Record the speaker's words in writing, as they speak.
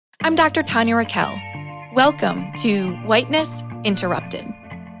I'm Dr. Tanya Raquel. Welcome to Whiteness Interrupted.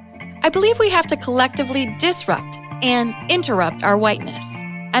 I believe we have to collectively disrupt and interrupt our whiteness,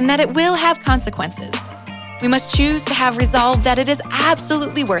 and that it will have consequences. We must choose to have resolve that it is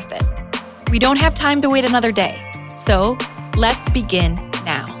absolutely worth it. We don't have time to wait another day, so let's begin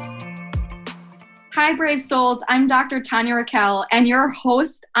now. Hi, brave souls. I'm Dr. Tanya Raquel, and your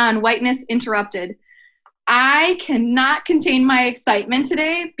host on Whiteness Interrupted. I cannot contain my excitement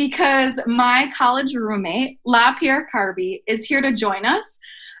today because my college roommate, LaPiere Carby, is here to join us.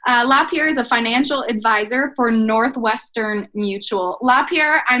 LaPiere is a financial advisor for Northwestern Mutual.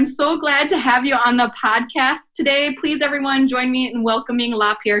 LaPiere, I'm so glad to have you on the podcast today. Please, everyone, join me in welcoming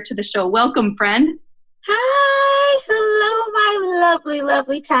LaPiere to the show. Welcome, friend. Hi, hello, my lovely,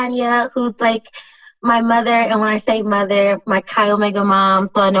 lovely Tanya, who's like my mother. And when I say mother, my Chi Omega mom.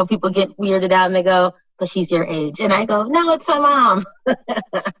 So I know people get weirded out and they go, but she's your age. And I go, no, it's my mom.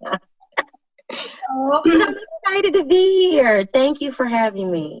 I'm excited to be here. Thank you for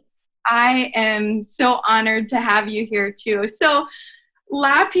having me. I am so honored to have you here too. So,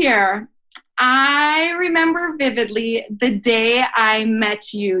 LaPiere, I remember vividly the day I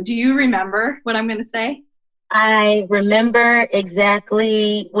met you. Do you remember what I'm going to say? I remember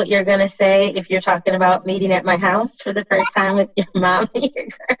exactly what you're going to say if you're talking about meeting at my house for the first time with your mom and your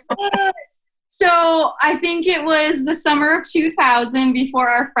grandma. Yes. So I think it was the summer of 2000 before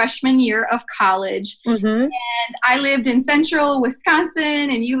our freshman year of college. Mm-hmm. And I lived in central Wisconsin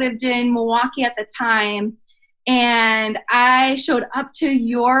and you lived in Milwaukee at the time. And I showed up to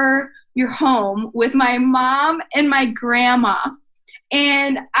your home with my mom and my grandma.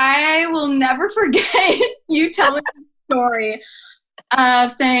 And I will never forget you telling the story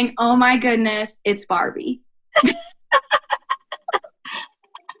of saying, oh my goodness, it's Barbie.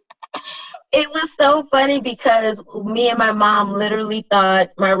 It was so funny because me and my mom literally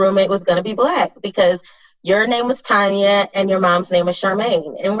thought my roommate was going to be black because your name was Tanya and your mom's name was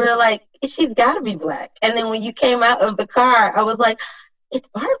Charmaine. And we were like, she's got to be black. And then when you came out of the car, I was like, it's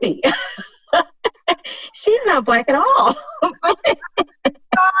Barbie. She's not black at all. Not at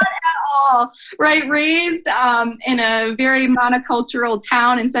all. Right. Raised in a very monocultural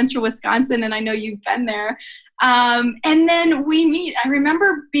town in central Wisconsin. And I know you've been there. And then we meet. I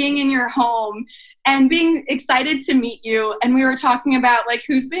remember being in your home and being excited to meet you. And we were talking about like,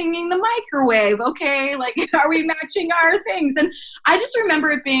 who's bringing the microwave? Okay. Like, are we matching our things? And I just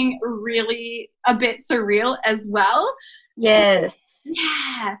remember it being really a bit surreal as well. Yes.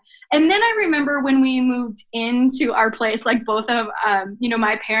 Yeah. And then I remember when we moved into our place, like both of,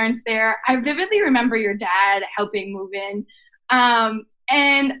 my parents there, I vividly remember your dad helping move in. And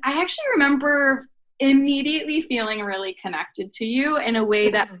I actually remember immediately feeling really connected to you in a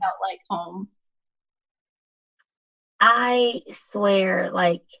way that felt like home. I swear,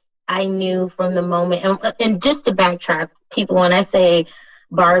 like, I knew from the moment, and just to backtrack, people, when I say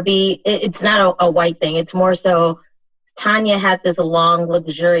Barbie, it's not a white thing. It's more so Tanya had this long,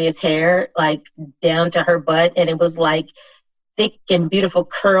 luxurious hair, like down to her butt, and it was like thick and beautiful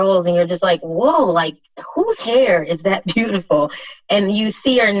curls, and you're just like, whoa, like whose hair is that beautiful? And you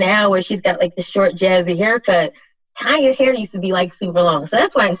see her now where she's got like the short, jazzy haircut. Tanya's hair used to be like super long, so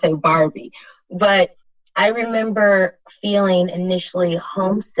that's why I say Barbie. But I remember feeling initially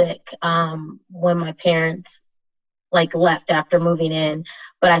homesick when my parents like left after moving in,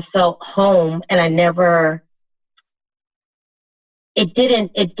 but I felt home, and I never.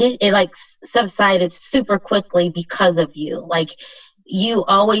 It like subsided super quickly because of you. Like, you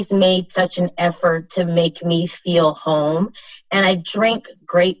always made such an effort to make me feel home. And I drink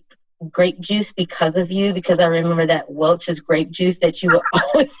grape juice because of you, because I remember that Welch's grape juice that you would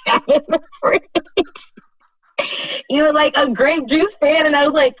always have in the fridge. You were like a grape juice fan, and I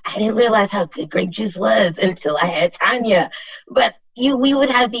was like, I didn't realize how good grape juice was until I had Tanya. But we would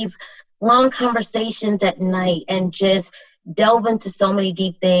have these long conversations at night and just delve into so many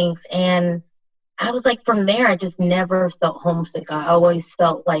deep things. And I was like, from there, I just never felt homesick. I always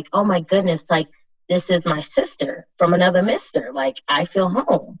felt like, oh my goodness, like this is my sister from another mister. Like, I feel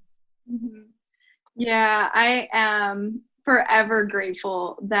home. Mm-hmm. Yeah, I am forever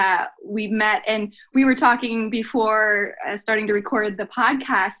grateful that we met. And we were talking before starting to record the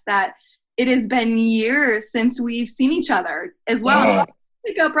podcast that it has been years since we've seen each other as well. Yeah.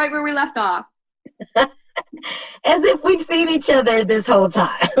 Pick up right where we left off. As if we've seen each other this whole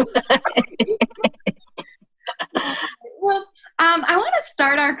time. Well, I want to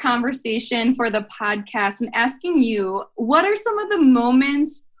start our conversation for the podcast and asking you, what are some of the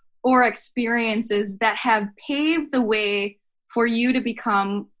moments or experiences that have paved the way for you to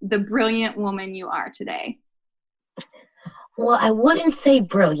become the brilliant woman you are today? Well, I wouldn't say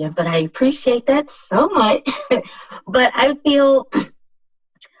brilliant, but I appreciate that so much. But I feel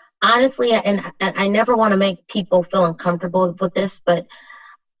honestly, and I never want to make people feel uncomfortable with this, but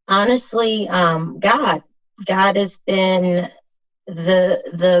honestly, God has been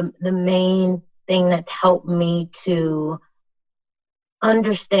the main thing that's helped me to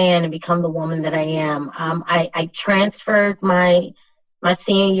understand and become the woman that I am. I transferred my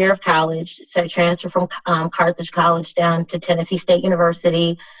senior year of college, so I transferred from Carthage College down to Tennessee State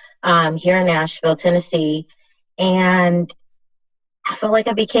University here in Nashville, Tennessee, and I felt like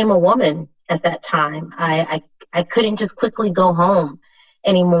I became a woman at that time. I couldn't just quickly go home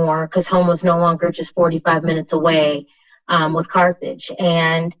anymore because home was no longer just 45 minutes away with Carthage.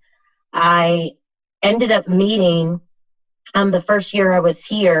 And I ended up meeting, the first year I was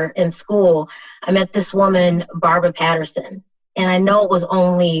here in school, I met this woman, Barbara Patterson. And I know it was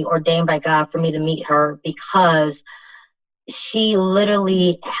only ordained by God for me to meet her because she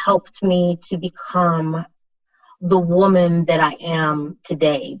literally helped me to become the woman that I am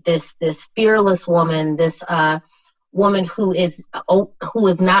today. This fearless woman, this woman who is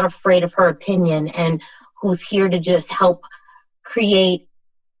not afraid of her opinion and who's here to just help create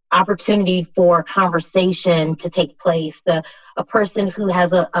opportunity for conversation to take place. A person who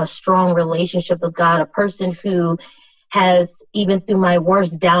has a strong relationship with God, a person who has, even through my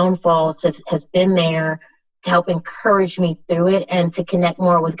worst downfalls, has been there to help encourage me through it and to connect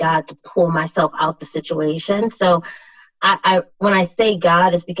more with God to pull myself out the situation. So I when I say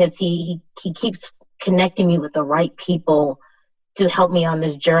God, is because he keeps connecting me with the right people to help me on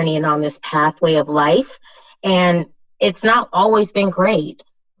this journey and on this pathway of life. And it's not always been great,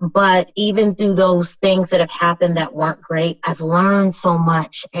 but even through those things that have happened that weren't great, I've learned so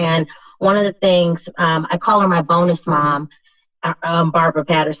much. And one of the things, I call her my bonus mom, Barbara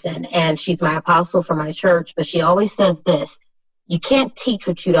Patterson, and she's my apostle for my church, but she always says this: you can't teach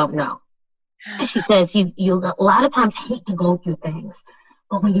what you don't know. And she says you a lot of times hate to go through things,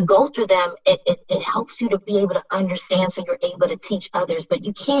 but when you go through them, it helps you to be able to understand, so you're able to teach others. But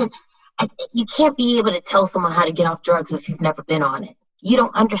you can't be able to tell someone how to get off drugs if you've never been on it. You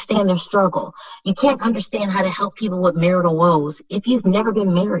don't understand their struggle. You can't understand how to help people with marital woes if you've never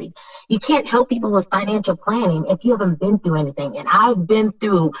been married. You can't help people with financial planning if you haven't been through anything. And I've been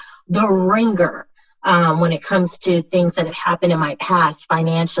through the ringer when it comes to things that have happened in my past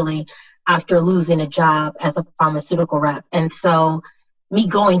financially after losing a job as a pharmaceutical rep. And so me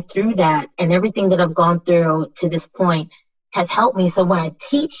going through that and everything that I've gone through to this point has helped me. So when I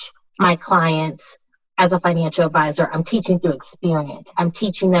teach my clients as a financial advisor, I'm teaching through experience. I'm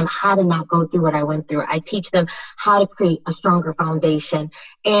teaching them how to not go through what I went through. I teach them how to create a stronger foundation.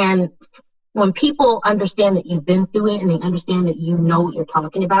 And when people understand that you've been through it and they understand that you know what you're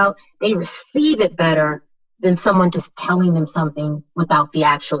talking about, they receive it better than someone just telling them something without the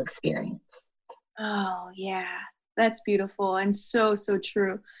actual experience. Oh, yeah. That's beautiful and so, so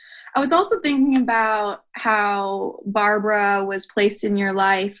true. I was also thinking about how Barbara was placed in your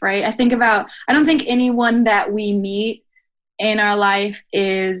life, right? I don't think anyone that we meet in our life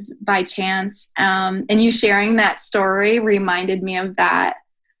is by chance. And you sharing that story reminded me of that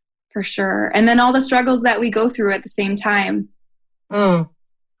for sure. And then all the struggles that we go through at the same time.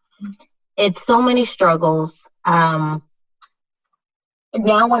 It's so many struggles.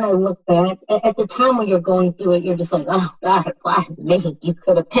 Now when I look back, at the time when you're going through it, you're just like, oh God, why me? You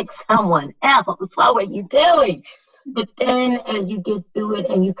could have picked someone else. What were you doing? But then as you get through it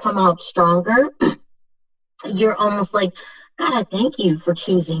and you come out stronger, you're almost like, God, I thank you for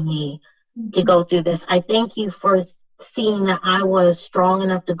choosing me to go through this. I thank you for seeing that I was strong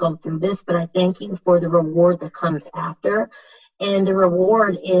enough to go through this, but I thank you for the reward that comes after. And the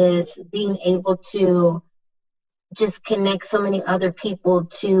reward is being able to just connect so many other people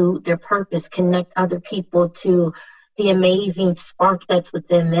to their purpose, connect other people to the amazing spark that's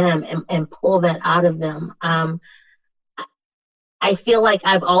within them and pull that out of them. I feel like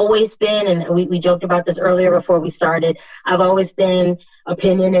I've always been, and we joked about this earlier before we started, I've always been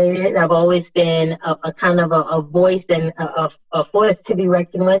opinionated. I've always been a kind of a voice and a force to be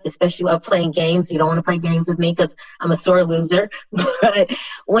reckoned with, especially while playing games. You don't want to play games with me because I'm a sore loser. But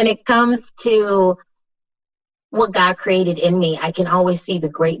when it comes to what God created in me, I can always see the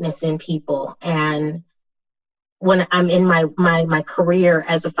greatness in people. And when I'm in my career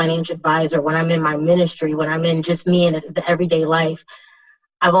as a financial advisor, when I'm in my ministry, when I'm in just me in the everyday life,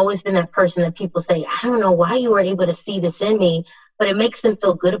 I've always been that person that people say, I don't know why you were able to see this in me, but it makes them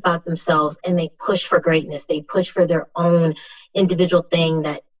feel good about themselves and they push for greatness. They push for their own individual thing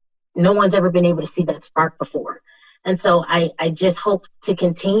that no one's ever been able to see that spark before. And so I just hope to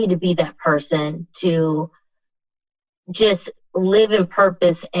continue to be that person to just live in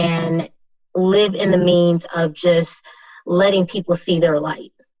purpose and live in the means of just letting people see their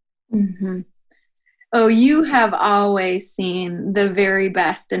light. Mm-hmm. Oh, you have always seen the very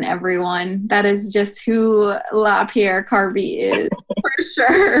best in everyone. That is just who LaPiere Carby is, for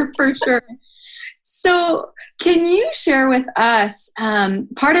sure, for sure. So, can you share with us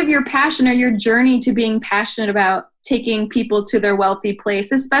part of your passion or your journey to being passionate about taking people to their wealthy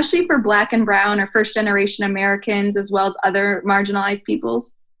place, especially for Black and Brown or first generation Americans, as well as other marginalized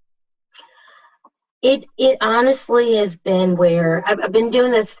peoples? It honestly has been where I've been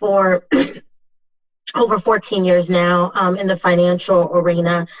doing this for over 14 years now in the financial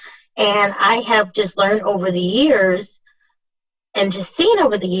arena. And I have just learned over the years and just seen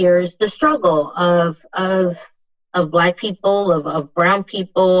over the years the struggle of Black people, of brown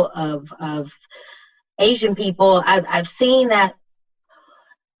people, of Asian people. I've seen that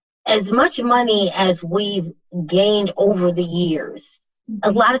as much money as we've gained over the years,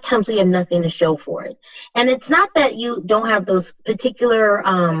 a lot of times we have nothing to show for it. And it's not that you don't have those particular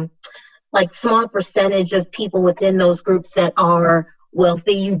like small percentage of people within those groups that are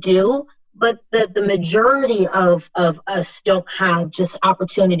wealthy, you do, but the majority of us don't have just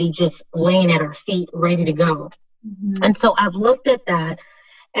opportunity just laying at our feet ready to go. Mm-hmm. And so I've looked at that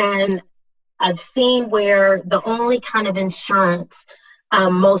and I've seen where the only kind of insurance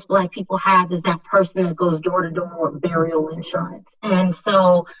most Black people have is that person that goes door to door with burial insurance. And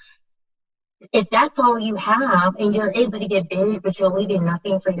so if that's all you have and you're able to get buried, but you're leaving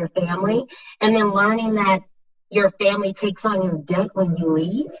nothing for your family, and then learning that your family takes on your debt when you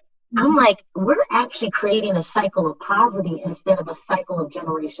leave, I'm like, we're actually creating a cycle of poverty instead of a cycle of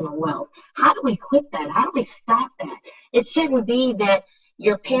generational wealth. How do we quit that? How do we stop that? It shouldn't be that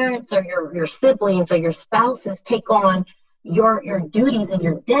your parents or your siblings or your spouses take on your duties and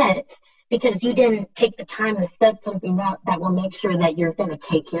your debts because you didn't take the time to set something up that will make sure that you're going to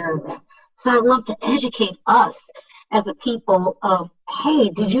take care of that. So I'd love to educate us as a people of, hey,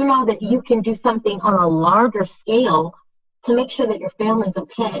 did you know that you can do something on a larger scale to make sure that your family's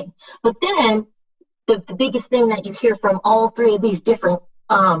okay? But then the biggest thing that you hear from all three of these different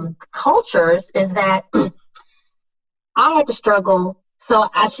cultures is that I had to struggle, so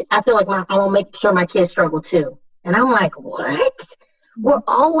I feel like I want to make sure my kids struggle too. And I'm like, what? We're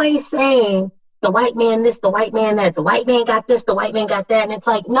always saying the white man this, the white man that, the white man got this, the white man got that. And it's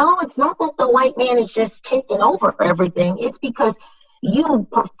like, no, it's not that the white man is just taking over everything. It's because you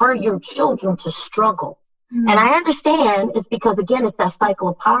prefer your children to struggle. Mm-hmm. And I understand it's because, again, it's that cycle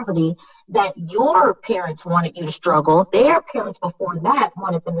of poverty that your parents wanted you to struggle. Their parents before that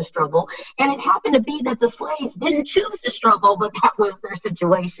wanted them to struggle. And it happened to be that the slaves didn't choose to struggle, but that was their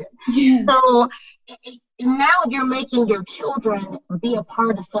situation. Yeah. So now you're making your children be a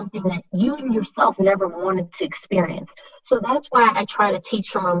part of something that you yourself never wanted to experience. So that's why I try to teach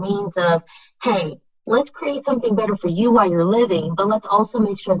from a means of, hey, let's create something better for you while you're living, but let's also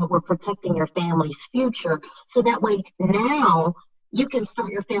make sure that we're protecting your family's future. So that way now you can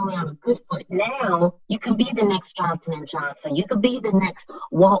start your family on a good foot. Now you can be the next Johnson & Johnson. You could be the next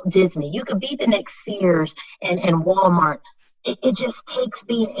Walt Disney. You could be the next Sears and Walmart. It just takes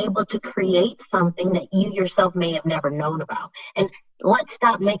being able to create something that you yourself may have never known about. And let's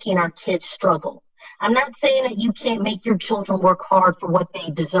stop making our kids struggle. I'm not saying that you can't make your children work hard for what they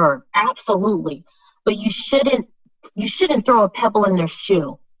deserve. Absolutely. But you shouldn't throw a pebble in their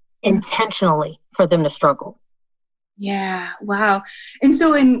shoe intentionally for them to struggle. Yeah. Wow. And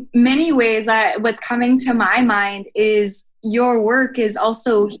so in many ways, what's coming to my mind is your work is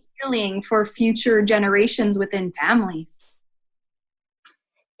also healing for future generations within families.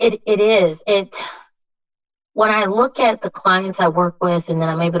 It is. When I look at the clients I work with and then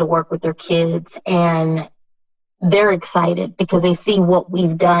I'm able to work with their kids and they're excited because they see what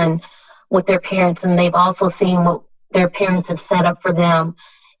we've done with their parents and they've also seen what their parents have set up for them.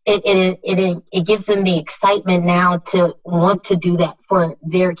 It gives them the excitement now to want to do that for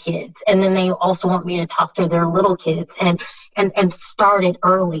their kids. And then they also want me to talk to their little kids and start it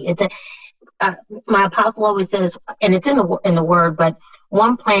early. My apostle always says, and it's in the word, but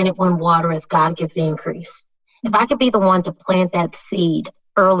one planet, one water, if God gives the increase. If I could be the one to plant that seed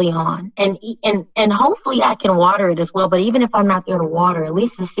early on, and hopefully I can water it as well. But even if I'm not there to water, at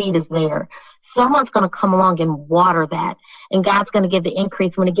least the seed is there. Someone's going to come along and water that, and God's going to give the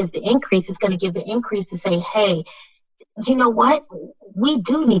increase. When He gives the increase, it's going to give the increase to say, hey, you know what? We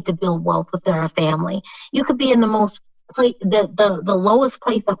do need to build wealth within our family. You could be in the lowest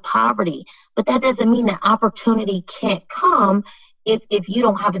place of poverty, but that doesn't mean that opportunity can't come if you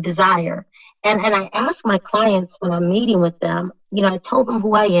don't have a desire. And I ask my clients when I'm meeting with them, I told them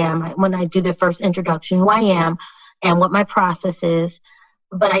who I am when I do the first introduction, who I am, and what my process is.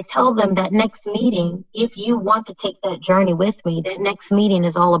 But I tell them that next meeting, if you want to take that journey with me, that next meeting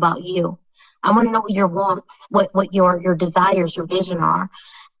is all about you. I want to know what your wants, what your desires, your vision are.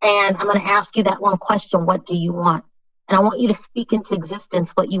 And I'm going to ask you that one question: what do you want? And I want you to speak into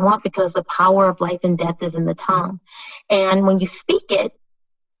existence what you want, because the power of life and death is in the tongue. And when you speak it,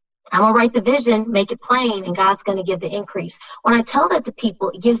 I'm going to write the vision, make it plain, and God's going to give the increase. When I tell that to people,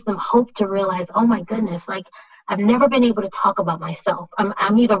 it gives them hope to realize, oh my goodness, like I've never been able to talk about myself.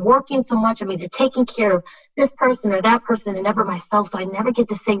 I'm either working so much, I'm either taking care of this person or that person and never myself, so I never get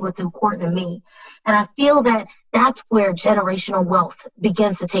to say what's important to me. And I feel that that's where generational wealth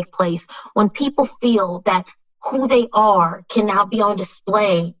begins to take place, when people feel that who they are can now be on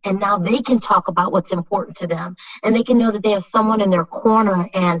display, and now they can talk about what's important to them, and they can know that they have someone in their corner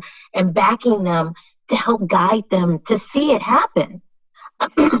and backing them to help guide them to see it happen.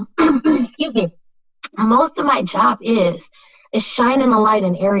 Excuse me. Most of my job is shining a light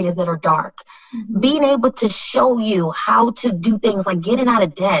in areas that are dark, being able to show you how to do things like getting out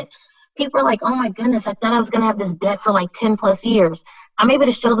of debt. People are like, oh my goodness, I thought I was going to have this debt for like 10 plus years. I'm able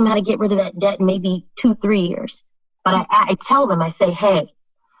to show them how to get rid of that debt in maybe 2-3 years. But I tell them, I say, hey,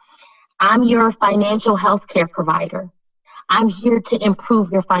 I'm your financial health care provider. I'm here to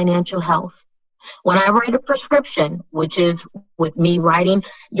improve your financial health. When I write a prescription, which is with me writing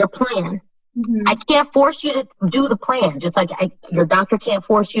your plan, I can't force you to do the plan, just like your doctor can't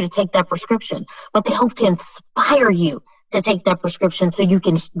force you to take that prescription, but they hope to inspire you to take that prescription so you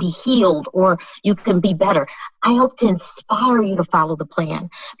can be healed or you can be better. I hope to inspire you to follow the plan,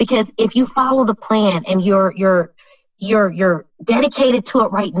 because if you follow the plan and you're dedicated to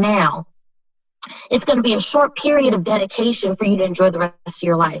it right now, it's going to be a short period of dedication for you to enjoy the rest of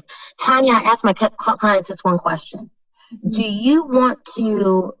your life. Tanya, I ask my clients this one question. Do you want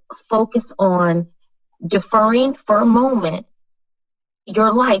to focus on deferring for a moment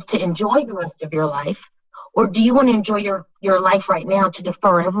your life to enjoy the rest of your life? Or do you want to enjoy your life right now to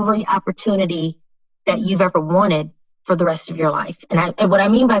defer every opportunity that you've ever wanted for the rest of your life? And what I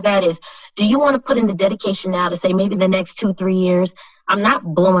mean by that is, do you want to put in the dedication now to say maybe the next 2-3 years, I'm not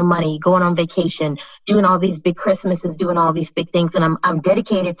blowing money, going on vacation, doing all these big Christmases, doing all these big things, and I'm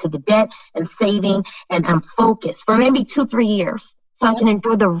dedicated to the debt and saving, and I'm focused for maybe 2-3 years so I can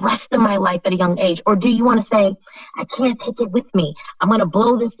enjoy the rest of my life at a young age? Or do you want to say, I can't take it with me, I'm going to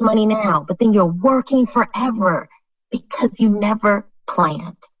blow this money now, but then you're working forever because you never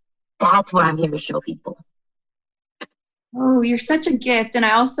planned? That's what I'm here to show people. Oh, you're such a gift. And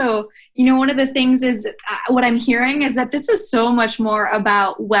I also, one of the things is what I'm hearing is that this is so much more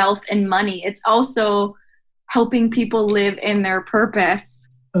about wealth and money. It's also helping people live in their purpose.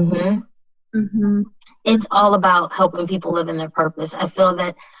 It's all about helping people live in their purpose. I feel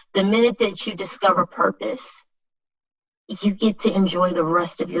that the minute that you discover purpose, you get to enjoy the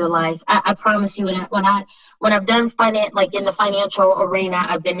rest of your life. I promise you, when I've done finance, like in the financial arena,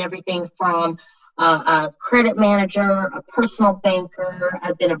 I've been everything from a credit manager, a personal banker.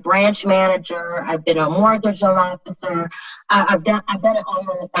 I've been a branch manager. I've been a mortgage loan officer. I've done it all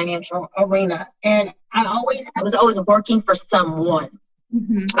in the financial arena, and I was always working for someone.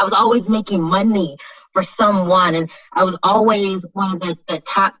 I was always making money for someone, and I was always one of the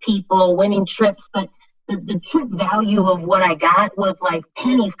top people winning trips. But the true value of what I got was like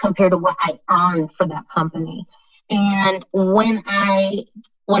pennies compared to what I earned for that company. And when I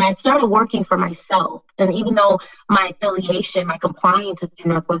started working for myself, and even though my affiliation, my compliance is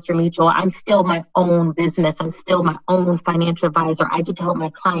through Northwestern Mutual, I'm still my own business. I'm still my own financial advisor. I get to help my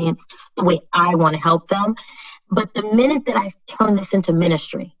clients the way I want to help them. But the minute that I turned this into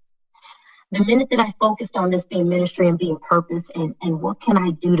ministry, the minute that I focused on this being ministry and being purpose, and what can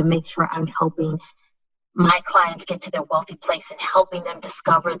I do to make sure I'm helping my clients get to their wealthy place and helping them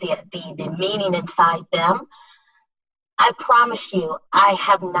discover the meaning inside them, I promise you, I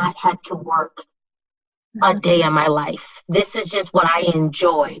have not had to work a day in my life. This is just what I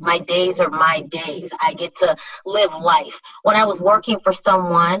enjoy. My days are my days. I get to live life. When I was working for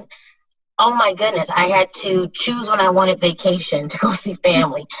someone, oh my goodness, I had to choose when I wanted vacation to go see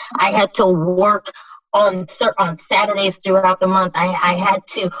family. I had to work on Saturdays throughout the month. I had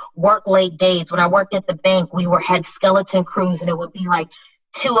to work late days. When I worked at the bank, we had skeleton crews, and it would be like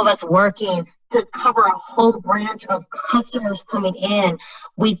 2 of us working to cover a whole branch of customers coming in.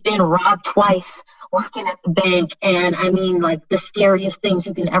 We've been robbed twice working at the bank, and I mean, like, the scariest things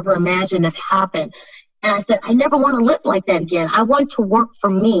you can ever imagine have happened. And I said, I never want to live like that again. I want to work for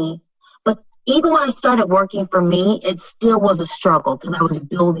me. But even when I started working for me, it still was a struggle because I was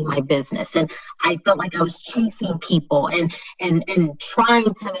building my business, and I felt like I was chasing people and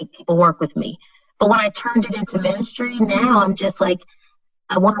trying to make people work with me. But when I turned it into ministry, now I'm just like,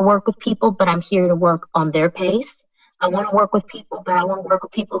 I want to work with people, but I'm here to work on their pace. I want to work with people, but I want to work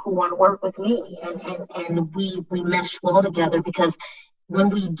with people who want to work with me. And we mesh well together, because when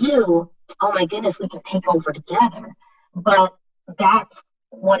we do, oh my goodness, we can take over together. But that's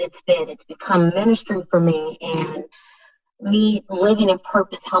what it's been. It's become ministry for me. And me living in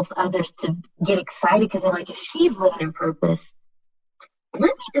purpose helps others to get excited, because they're like, if she's living in purpose,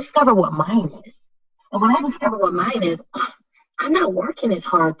 let me discover what mine is. And when I discover what mine is, I'm not working as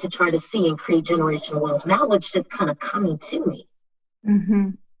hard to try to see and create generational wealth. Now it's just kind of coming to me. Mm-hmm.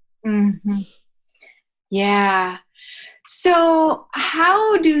 Mm-hmm. Yeah. So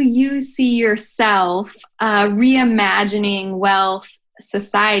how do you see yourself reimagining wealth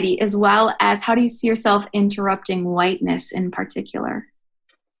society, as well as how do you see yourself interrupting whiteness in particular?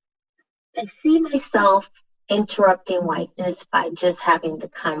 I see myself interrupting whiteness by just having the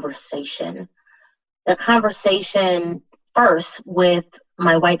conversation. The conversation first with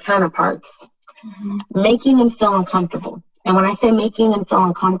my white counterparts, making them feel uncomfortable. And when I say making them feel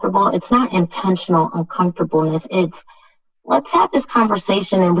uncomfortable, it's not intentional uncomfortableness. It's, let's have this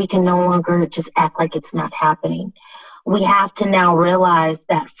conversation and we can no longer just act like it's not happening. We have to now realize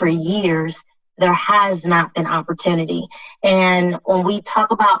that for years, there has not been opportunity. And when we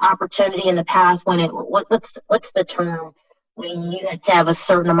talk about opportunity in the past, when what's the term? When you had to have a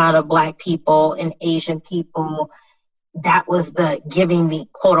certain amount of Black people and Asian people, that was the giving the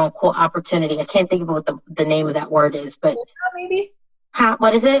quote unquote opportunity. I can't think of what the name of that word is, but quota, maybe?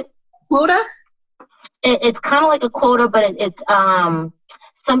 What is it? Quota? It's kind of like a quota, but it's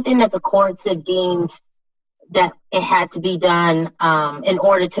something that the courts have deemed that it had to be done in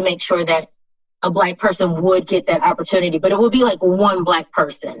order to make sure that a Black person would get that opportunity. But it would be like one Black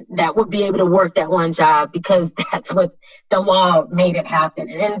person that would be able to work that one job, because that's what the law made it happen.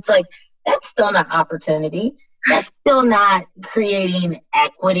 And it's like, that's still not opportunity. That's still not creating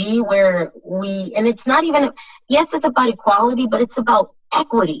equity and it's not even, yes, it's about equality, but it's about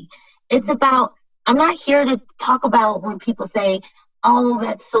equity. It's about, I'm not here to talk about when people say, oh,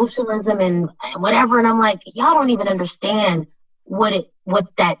 that's socialism and whatever. And I'm like, y'all don't even understand what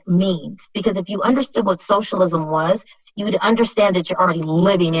that means. Because if you understood what socialism was, you would understand that you're already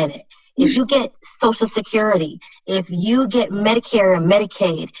living in it. If you get Social Security, if you get Medicare and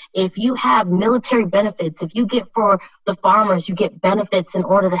Medicaid, if you have military benefits, if you get for the farmers, you get benefits in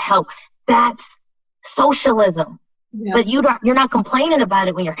order to help, that's socialism. Yeah. But you're not complaining about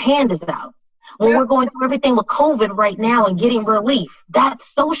it when your hand is out. When we're going through everything with COVID right now and getting relief,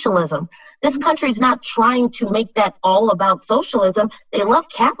 that's socialism. This country's not trying to make that all about socialism. They love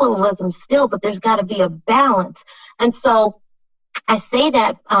capitalism still, but there's got to be a balance. And so I say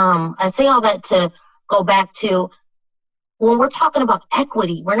all that to go back to, when we're talking about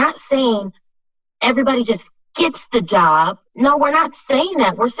equity, we're not saying everybody just gets the job. No, we're not saying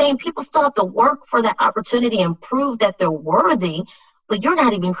that. We're saying people still have to work for that opportunity and prove that they're worthy, but you're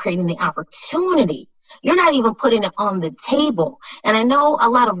not even creating the opportunity. You're not even putting it on the table. And I know a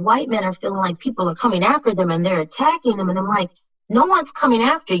lot of white men are feeling like people are coming after them and they're attacking them. And I'm like, no one's coming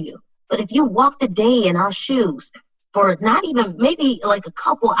after you. But if you walk the day in our shoes for not even maybe like a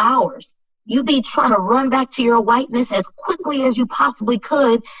couple hours, you'd be trying to run back to your whiteness as quickly as you possibly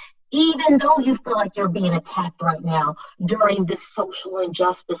could, even though you feel like you're being attacked right now during this social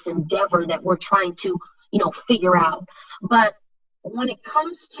injustice endeavor that we're trying to, figure out. But when it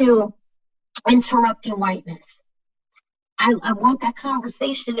comes to interrupting whiteness, I want that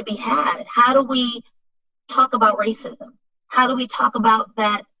conversation to be had. How do we talk about racism? How do we talk about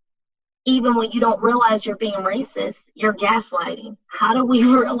that even when you don't realize you're being racist, you're gaslighting? How do we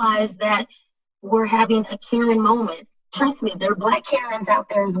realize that we're having a Karen moment? Trust me, there are Black Karens out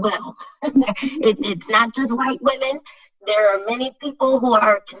there as well. It's not just white women. There are many people who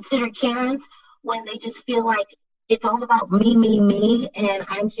are considered Karens when they just feel like it's all about me, and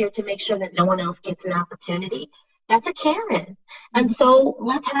I'm here to make sure that no one else gets an opportunity. That's a Karen. And so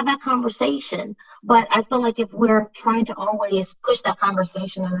let's have that conversation. But I feel like if we're trying to always push that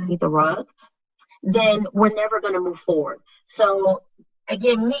conversation underneath the rug, then we're never going to move forward. So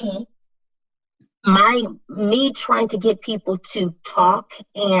again, me trying to get people to talk,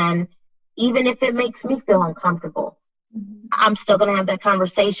 and even if it makes me feel uncomfortable, I'm still going to have that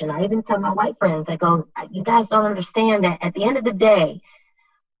conversation. I even tell my white friends, I go, you guys don't understand that at the end of the day,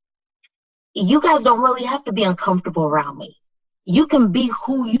 you guys don't really have to be uncomfortable around me. You can be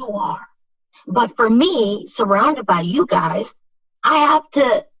who you are. But for me, surrounded by you guys, I have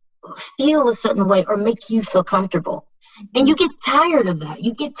to feel a certain way or make you feel comfortable. And you get tired of that.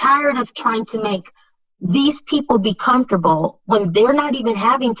 You get tired of trying to make these people be comfortable when they're not even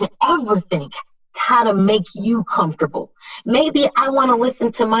having to ever think, how to make you comfortable. Maybe I want to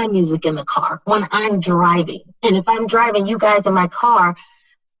listen to my music in the car when I'm driving. And if I'm driving you guys in my car,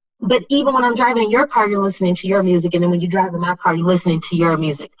 but even when I'm driving in your car, you're listening to your music. And then when you drive in my car, you're listening to your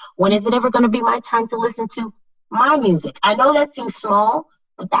music. When is it ever going to be my time to listen to my music? I know that seems small,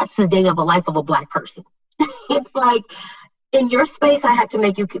 but that's the day of a life of a Black person. It's like, in your space, I have to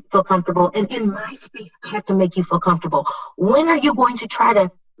make you feel comfortable. And in my space, I have to make you feel comfortable. When are you going to try to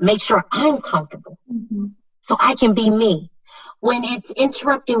make sure I'm comfortable so I can be me? When it's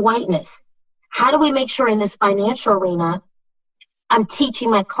interrupting whiteness, how do we make sure in this financial arena, I'm teaching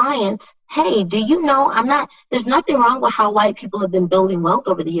my clients, hey, do you know there's nothing wrong with how white people have been building wealth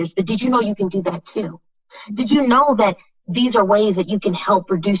over the years, but did you know you can do that too? Did you know that these are ways that you can help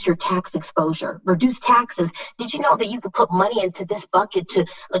reduce your tax exposure, reduce taxes? Did you know that you could put money into this bucket to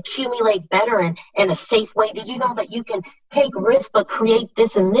accumulate better and in a safe way? Did you know that you can take risks but create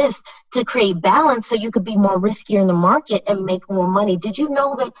this and this to create balance so you could be more riskier in the market and make more money? Did you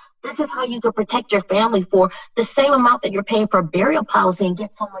know that this is how you could protect your family for the same amount that you're paying for a burial policy and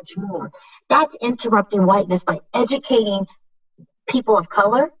get so much more? That's interrupting whiteness by educating people of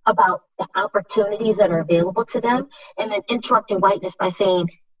color about the opportunities that are available to them, and then interrupting whiteness by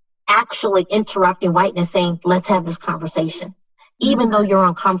actually interrupting whiteness, saying, let's have this conversation. Even though you're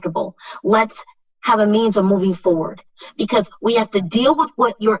uncomfortable, let's have a means of moving forward, because we have to deal with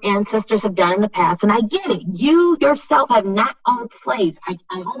what your ancestors have done in the past. And I get it. You yourself have not owned slaves. I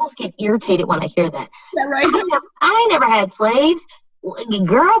almost get irritated when I hear that. Yeah, right. I never had slaves.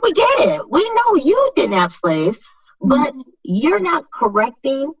 Girl, we get it. We know you didn't have slaves. But you're not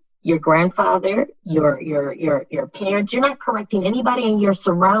correcting your grandfather, your parents. You're not correcting anybody in your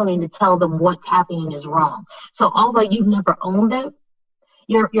surrounding to tell them what's happening is wrong. So although you've never owned them,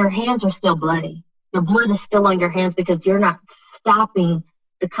 your hands are still bloody. The blood is still on your hands because you're not stopping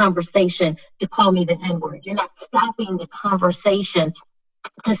the conversation to call me the N-word. You're not stopping the conversation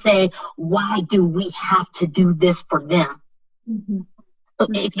to say, why do we have to do this for them?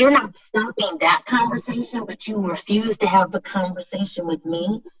 If you're not stopping that conversation, but you refuse to have the conversation with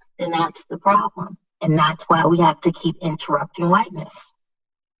me, then that's the problem. And that's why we have to keep interrupting whiteness.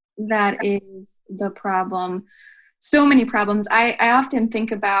 That is the problem. So many problems. I often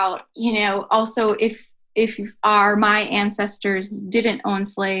think about, also if my ancestors didn't own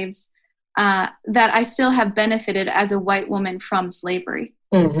slaves, that I still have benefited as a white woman from slavery.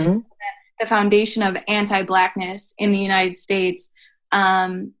 The foundation of anti-Blackness in the United States,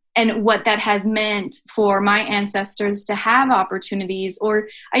 and what that has meant for my ancestors to have opportunities. Or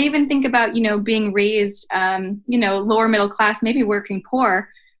I even think about, being raised, lower middle class, maybe working poor,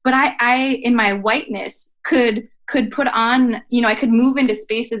 but I in my whiteness could put on, I could move into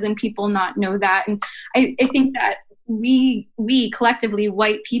spaces and people not know that. And I think that we collectively,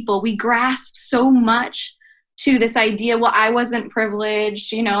 white people, we grasp so much to this idea, well, I wasn't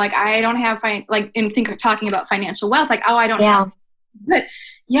privileged, I don't have, talking about financial wealth, I don't have. But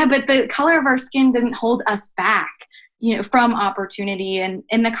the color of our skin didn't hold us back, from opportunity. And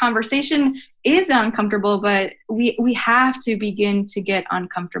the conversation is uncomfortable, but we have to begin to get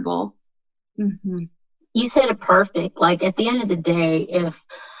uncomfortable. You said it perfect. Like, at the end of the day, if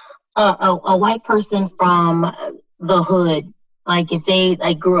a white person from the hood, like if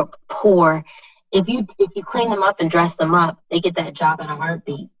they grew up poor, if you clean them up and dress them up, they get that job in a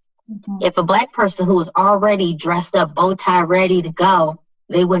heartbeat. If a Black person who was already dressed up, bow tie, ready to go,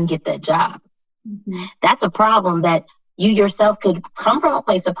 they wouldn't get that job. That's a problem, that you yourself could come from a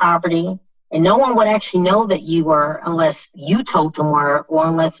place of poverty and no one would actually know that you were unless you told them were, or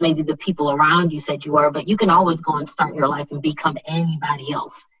unless maybe the people around you said you were, but you can always go and start your life and become anybody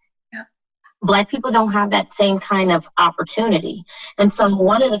else. Black people don't have that same kind of opportunity. And so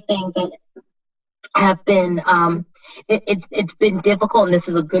one of the things that have been, it's been difficult, and this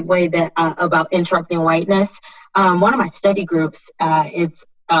is a good way that about interrupting whiteness. One of my study groups, a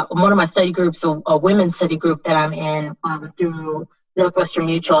women's study group that I'm in through Northwestern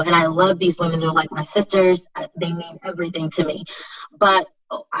Mutual, and I love these women. They're like my sisters. They mean everything to me. But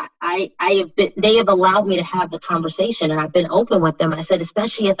they have allowed me to have the conversation, and I've been open with them. I said,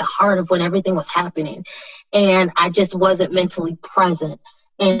 especially at the heart of when everything was happening, and I just wasn't mentally present.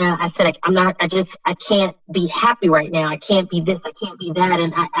 And I said, I can't be happy right now. I can't be this, I can't be that.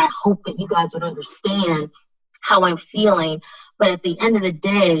 And I hope that you guys would understand how I'm feeling. But at the end of the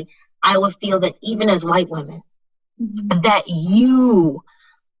day, I would feel that even as white women, that you,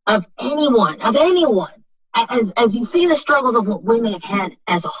 of anyone, as you see the struggles of what women have had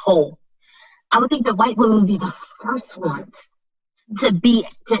as a whole, I would think that white women would be the first ones to be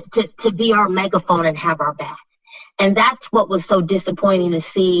our megaphone and have our back. And that's what was so disappointing to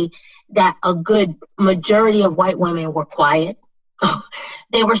see, that a good majority of white women were quiet.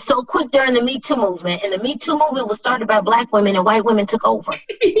 They were so quick during the Me Too movement, and the Me Too movement was started by black women, and white women took over.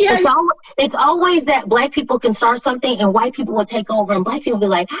 Yeah. It's always that black people can start something and white people will take over, and black people be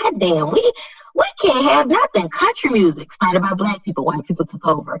like, God damn, we can't have nothing. Country music started by black people, white people took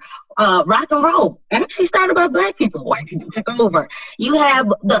over. Rock and roll actually started by black people, white people took over. You have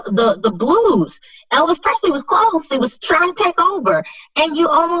the blues. Elvis Presley was close. He was trying to take over, and you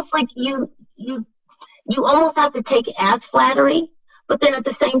almost like you almost have to take it as flattery, but then at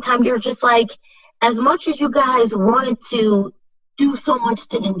the same time, you're just like, as much as you guys wanted to do so much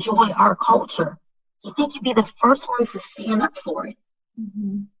to enjoy our culture, you think you'd be the first ones to stand up for it.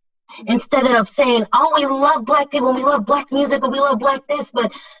 Mm-hmm. Instead of saying, oh, we love black people, we love black music, and we love black this,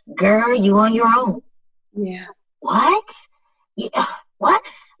 but girl, you on your own. Yeah. What? Yeah. What?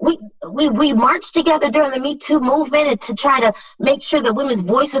 We marched together during the Me Too movement to try to make sure that women's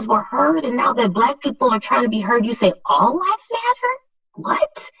voices were heard. And now that black people are trying to be heard, you say all lives matter?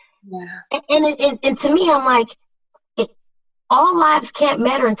 What? Yeah. And to me, I'm like, all lives can't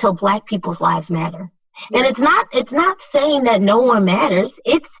matter until black people's lives matter. Yeah. And it's not saying that no one matters.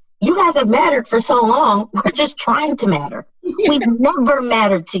 It's you guys have mattered for so long. We're just trying to matter. Yeah. We've never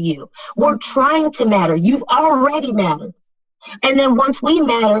mattered to you. We're trying to matter. You've already mattered. And then once we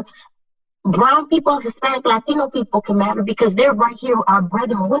matter, brown people, Hispanic, Latino people can matter because they're right here, our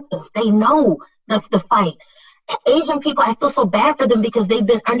brethren with us. They know the fight. Asian people, I feel so bad for them because they've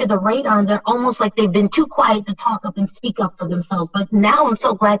been under the radar and they're almost like they've been too quiet to talk up and speak up for themselves. But now I'm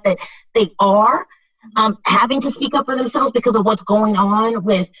so glad that they are having to speak up for themselves because of what's going on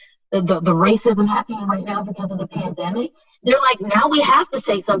with the racism happening right now because of the pandemic. They're like, now we have to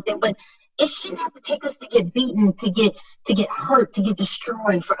say something, but it shouldn't have to take us to get beaten, to get hurt, to get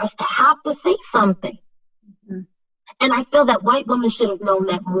destroyed, for us to have to say something. Mm-hmm. And I feel that white women should have known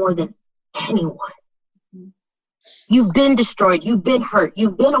that more than anyone. Mm-hmm. You've been destroyed. You've been hurt.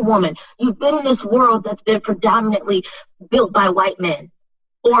 You've been a woman. You've been in this world that's been predominantly built by white men,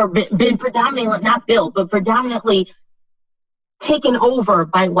 or been predominantly, not built, but predominantly taken over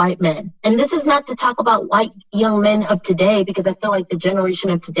by white men. And this is not to talk about white young men of today, because I feel like the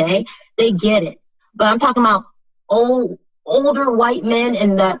generation of today, they get it. But I'm talking about older white men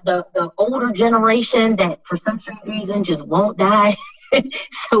and the older generation that for some strange reason just won't die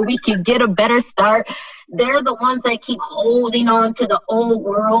so we can get a better start. They're the ones that keep holding on to the old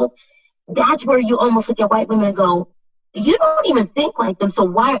world. That's where you almost look at white women and go, you don't even think like them, so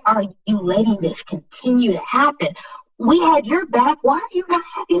why are you letting this continue to happen? We had your back. Why are you not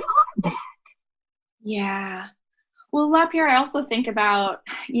having our back? Yeah. Well, LaPiere, I also think about,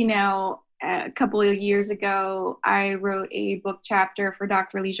 a couple of years ago, I wrote a book chapter for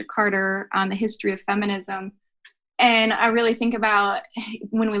Dr. LaPiere Carby on the history of feminism. And I really think about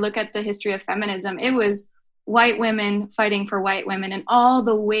when we look at the history of feminism, it was white women fighting for white women and all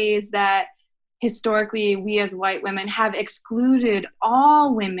the ways that historically we as white women have excluded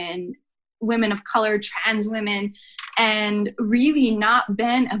all women of color, trans women, and really not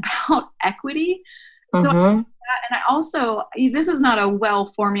been about equity. So, and I also, this is not a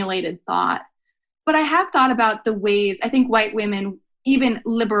well-formulated thought, but I have thought about the ways, I think white women, even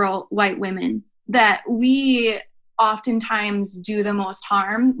liberal white women, that we oftentimes do the most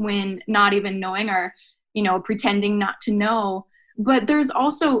harm when not even knowing or, pretending not to know. But there's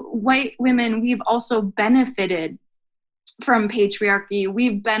also white women, we've also benefited from patriarchy.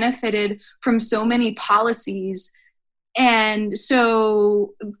 We've benefited from so many policies. And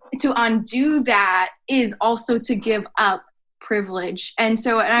so to undo that is also to give up privilege. And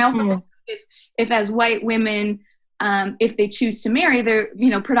I also think if as white women, if they choose to marry, they're,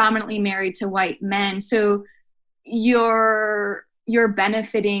 predominantly married to white men. So you're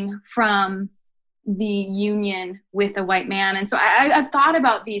benefiting from the union with a white man. And so I've thought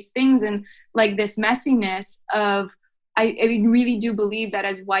about these things and like this messiness of, I really do believe that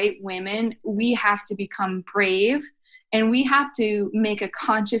as white women, we have to become brave and we have to make a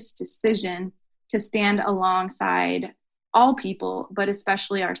conscious decision to stand alongside all people, but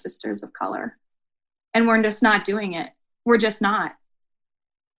especially our sisters of color. And we're just not doing it. We're just not.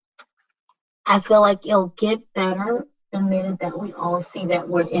 I feel like it'll get better the minute that we all see that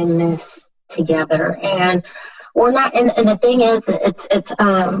we're in this together. And we're not, and the thing is,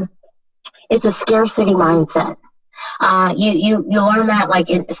 it's a scarcity mindset. You learn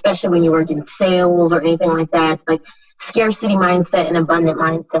that especially when you work in sales or anything like that, like scarcity mindset and abundant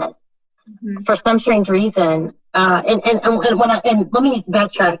mindset. Mm-hmm. For some strange reason, and let me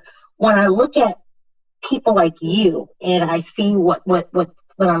backtrack. When I look at people like you and I see what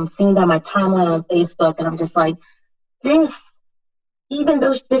I'm seeing on my timeline on Facebook, and I'm just like, this even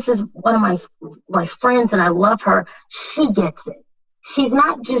though this is one of my friends and I love her, she gets it. She's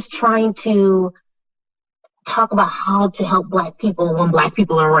not just trying to talk about how to help Black people when Black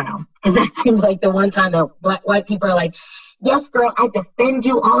people are around. Because that seems like the one time that white people are like, yes, girl, I defend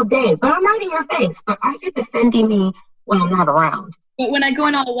you all day, but I'm right in your face. But are you defending me when I'm not around? But when I go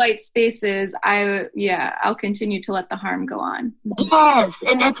in all white spaces, I'll continue to let the harm go on. Yes,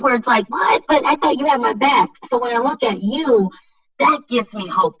 and that's where it's like, what? But I thought you had my back. So when I look at you, that gives me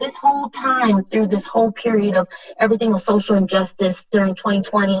hope. This whole time, through this whole period of everything was social injustice during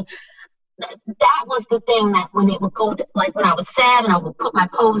 2020, that was the thing that when it would go, like when I was sad and I would put my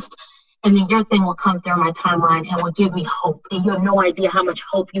post, and then your thing will come through my timeline and will give me hope. And you have no idea how much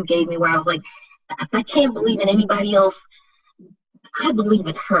hope you gave me, where I was like, I can't believe in anybody else. I believe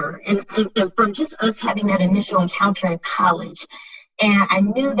in her. And from just us having that initial encounter in college, and I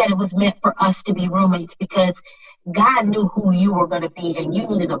knew that it was meant for us to be roommates because God knew who you were going to be, and you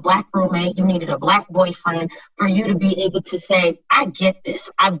needed a Black roommate, you needed a Black boyfriend for you to be able to say, I get this,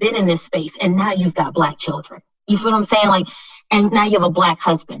 I've been in this space, and now you've got Black children. You feel what I'm saying? Like, and now you have a Black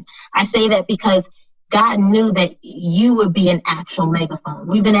husband. I say that because God knew that you would be an actual megaphone.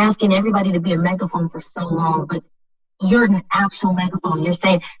 We've been asking everybody to be a megaphone for so long, but you're an actual megaphone. You're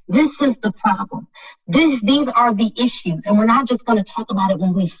saying, this is the problem. These are the issues. And we're not just going to talk about it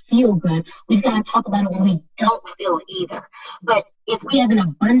when we feel good. We've got to talk about it when we don't feel either. But if we have an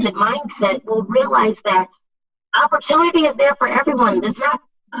abundant mindset, we'll realize that opportunity is there for everyone. There's not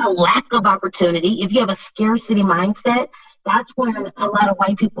a lack of opportunity. If you have a scarcity mindset, that's when a lot of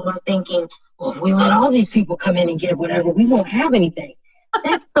white people are thinking, well, if we let all these people come in and get whatever, we won't have anything.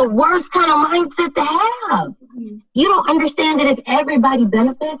 That's the worst kind of mindset to have. You don't understand that if everybody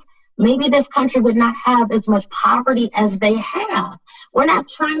benefits, maybe this country would not have as much poverty as they have. We're not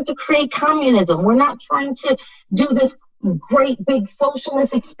trying to create communism. We're not trying to do this great big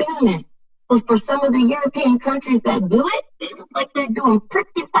socialist experiment. But for some of the European countries that do it, they look like they're doing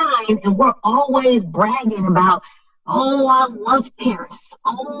pretty fine. And we're always bragging about, oh, I love Paris.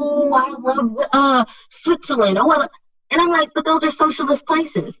 Oh, I love Switzerland. And I'm like, but those are socialist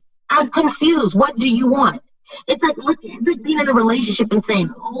places. I'm confused. What do you want? It's like being in a relationship and saying,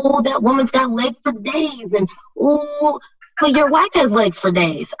 oh, that woman's got legs for days. And, oh, but your wife has legs for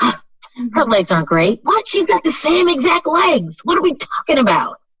days. Her legs aren't great. What? She's got the same exact legs. What are we talking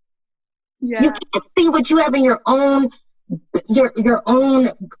about? Yeah. You can't see what you have in your own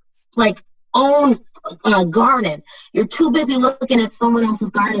garden. You're too busy looking at someone else's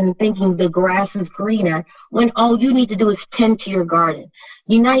garden and thinking the grass is greener when all you need to do is tend to your garden.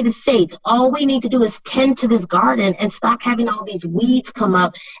 United States, all we need to do is tend to this garden and stop having all these weeds come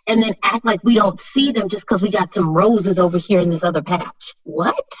up and then act like we don't see them just because we got some roses over here in this other patch.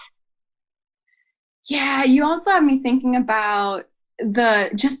 What? Yeah, you also have me thinking about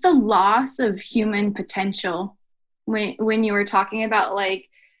the loss of human potential when you were talking about, like,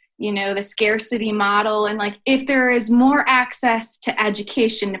 you know, the scarcity model, and like, if there is more access to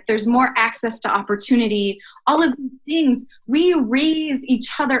education, if there's more access to opportunity, all of these things, we raise each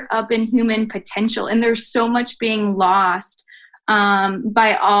other up in human potential. And there's so much being lost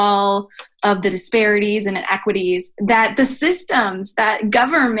by all of the disparities and inequities that the systems, that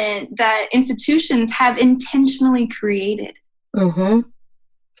government, that institutions have intentionally created. Mm-hmm.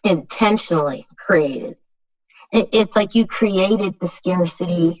 Intentionally created. It's like you created the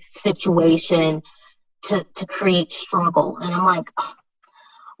scarcity situation to create struggle. And I'm like, oh,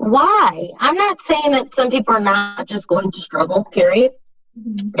 why? I'm not saying that some people are not just going to struggle, period.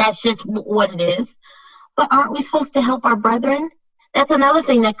 Mm-hmm. That's just what it is. But aren't we supposed to help our brethren? That's another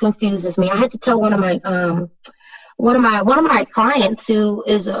thing that confuses me. I had to tell one of my clients who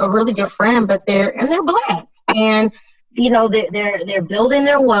is a really good friend, but they're Black. And you know, they're building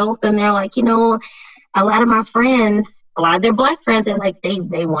their wealth, and they're like, you know, a lot of my friends, a lot of their Black friends, they're like,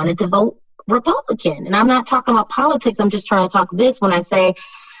 they wanted to vote Republican. And I'm not talking about politics. I'm just trying to talk this when I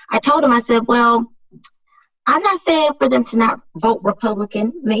told him, I said, well, I'm not saying for them to not vote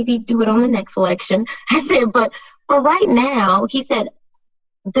Republican, maybe do it on the next election. I said, but for right now, he said,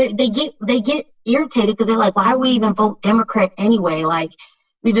 they get irritated because they're like, why do we even vote Democrat anyway? Like,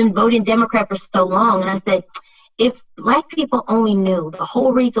 we've been voting Democrat for so long. And I said, if Black people only knew the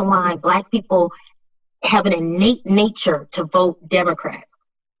whole reason why Black people have an innate nature to vote Democrat,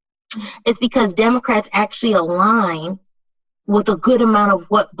 it's because Democrats actually align with a good amount of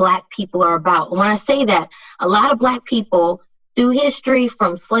what Black people are about. And when I say that, a lot of Black people through history,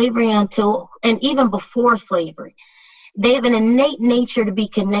 from slavery until, and even before slavery, they have an innate nature to be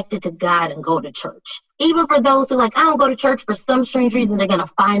connected to God and go to church. Even for those who are like, I don't go to church, for some strange reason, they're going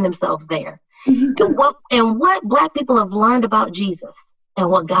to find themselves there. And what Black people have learned about Jesus and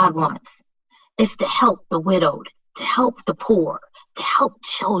what God wants is to help the widowed, to help the poor, to help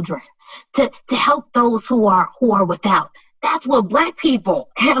children, to help those who are without. That's what Black people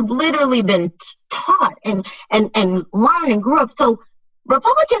have literally been taught and learned and grew up. So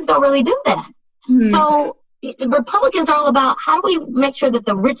Republicans don't really do that. So Republicans are all about how do we make sure that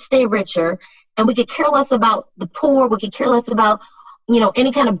the rich stay richer, and we could care less about the poor. We could care less about,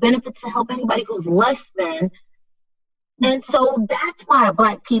 any kind of benefits to help anybody who's less than. And so that's why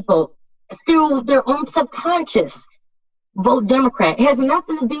Black people, through their own subconscious, vote Democrat. It has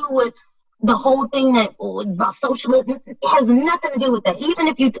nothing to do with the whole thing about socialism. It has nothing to do with that. Even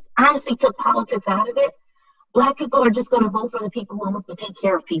if you honestly took politics out of it, Black people are just going to vote for the people who look to take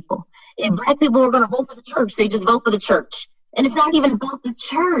care of people. If Black people are going to vote for the church, they just vote for the church. And it's not even about the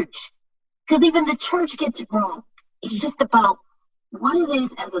church, because even the church gets it wrong. It's just about what it is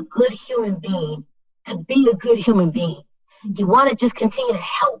as a good human being to be a good human being. You want to just continue to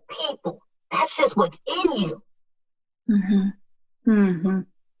help people. That's just what's in you. And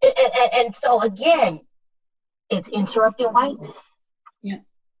so again, it's interrupting whiteness. Yeah.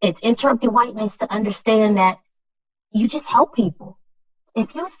 It's interrupting whiteness to understand that you just help people.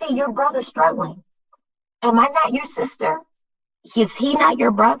 If you see your brother struggling, am I not your sister? Is he not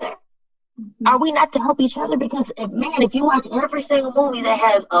your brother? Are we not to help each other? Because, man, if you watch every single movie that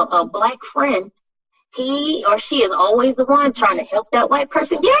has a Black friend, he or she is always the one trying to help that white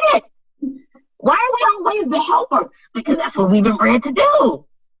person get it. Why are we always the helper? Because that's what we've been bred to do.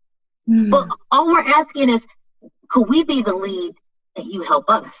 But all we're asking is, could we be the lead and you help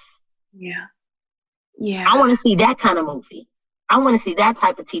us? Yeah. I want to see that kind of movie. I want to see that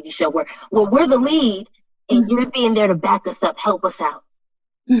type of TV show where we're the lead and you're being there to back us up, help us out.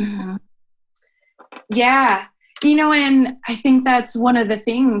 Yeah. And I think that's one of the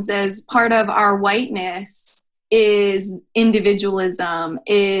things as part of our whiteness is individualism,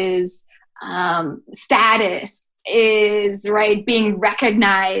 is status, is right being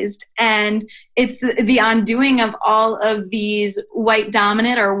recognized. And it's the undoing of all of these white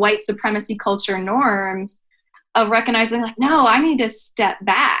dominant or white supremacy culture norms of recognizing like, no, I need to step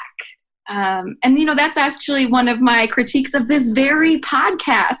back. And that's actually one of my critiques of this very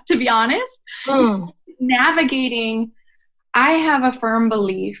podcast, to be honest. Navigating, I have a firm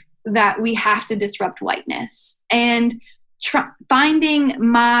belief that we have to disrupt whiteness and finding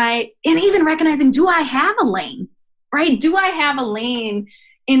and even recognizing, do I have a lane, right? Do I have a lane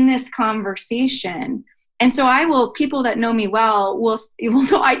in this conversation? And so people that know me well will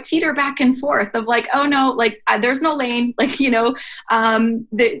know I teeter back and forth of like, oh no, like there's no lane, like,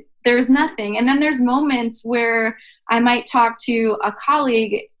 there's nothing. And then there's moments where I might talk to a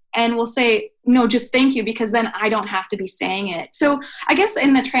colleague and we'll say, no, just thank you, because then I don't have to be saying it. So I guess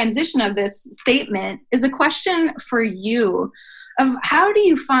in the transition of this statement is a question for you of how do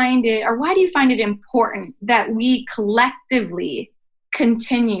you find it, or why do you find it important that we collectively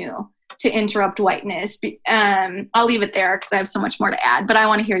continue to interrupt whiteness? I'll leave it there because I have so much more to add, but I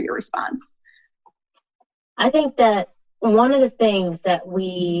want to hear your response. I think that one of the things that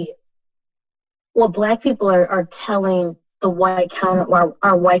Black people are telling the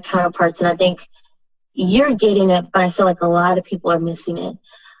our white counterparts, and I think you're getting it, but I feel like a lot of people are missing it.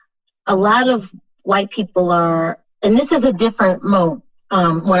 A lot of white people are, and this is a different mode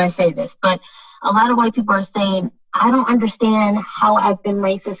when I say this, but a lot of white people are saying, I don't understand how I've been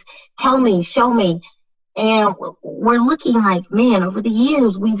racist. Tell me, show me. And we're looking like, man, over the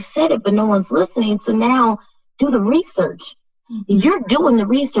years we've said it, but no one's listening. So now do the research. You're doing the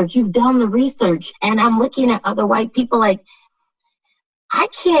research. You've done the research. And I'm looking at other white people like, I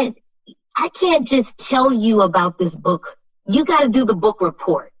can't just tell you about this book. You got to do the book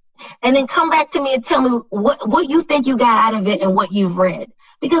report and then come back to me and tell me what you think you got out of it and what you've read.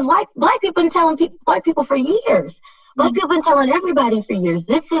 Because Black people been telling white people for years. Black people been telling everybody for years,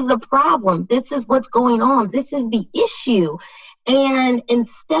 this is the problem. This is what's going on. This is the issue. And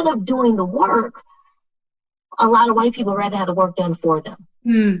instead of doing the work, a lot of white people rather have the work done for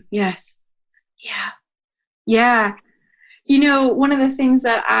them. Yes. Yeah. One of the things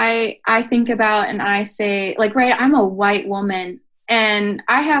that I think about and I say, like, right, I'm a white woman and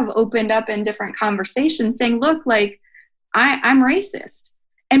I have opened up in different conversations saying, look, like, I'm racist.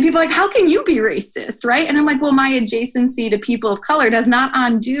 And people are like, how can you be racist, right? And I'm like, well, my adjacency to people of color does not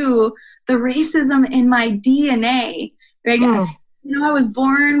undo the racism in my DNA, right? I was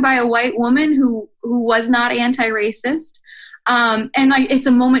born by a white woman who was not anti-racist. And like, it's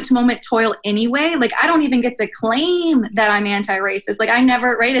a moment to moment toil anyway. Like, I don't even get to claim that I'm anti-racist. Like, I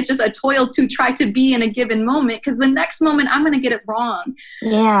never, right? It's just a toil to try to be in a given moment, because the next moment I'm going to get it wrong.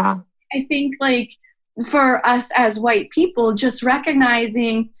 Yeah. I think like for us as white people, just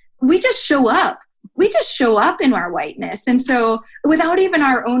recognizing we just show up. We just show up in our whiteness. And so without even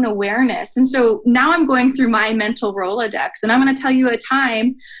our own awareness. And so now I'm going through my mental Rolodex, and I'm going to tell you a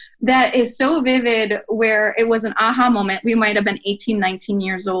time that is so vivid where it was an aha moment. We might have been 18, 19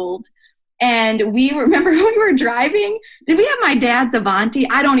 years old. And we remember we were driving. Did we have my dad's Avanti?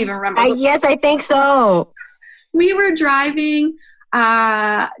 I don't even remember. Yes, I think so. We were driving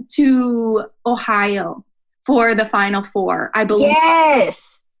to Ohio for the Final Four, I believe.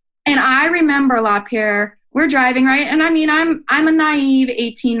 Yes. And I remember, LaPiere, we're driving, right? And I mean, I'm a naive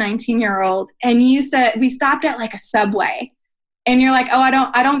 18, 19-year-old. And you said, we stopped at like a Subway. And you're like, oh,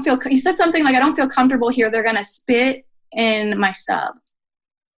 I don't feel, you said something like, I don't feel comfortable here. They're going to spit in my sub.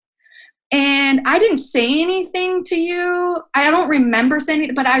 And I didn't say anything to you. I don't remember saying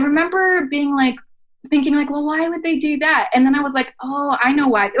anything, but I remember being like, thinking like, well, why would they do that? And then I was like, oh, I know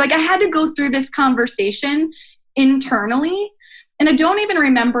why. Like I had to go through this conversation internally. And I don't even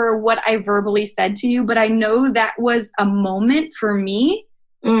remember what I verbally said to you, but I know that was a moment for me.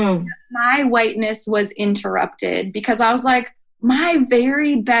 My whiteness was interrupted because I was like, my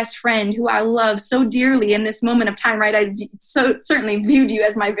very best friend who I love so dearly in this moment of time, right? I certainly viewed you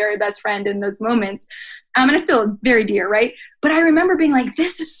as my very best friend in those moments. And it's still very dear, right? But I remember being like,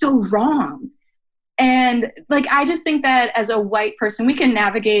 this is so wrong. And like, I just think that as a white person, we can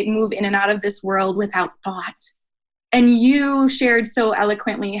navigate, move in and out of this world without thought. And you shared so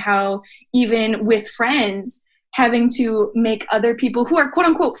eloquently how even with friends, having to make other people who are quote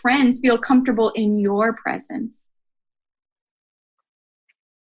unquote friends feel comfortable in your presence.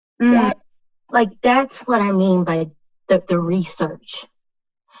 That's what I mean by the research.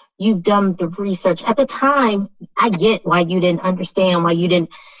 You've done the research. At the time, I get why you didn't understand, why you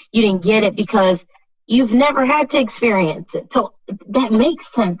didn't get it, because you've never had to experience it. So that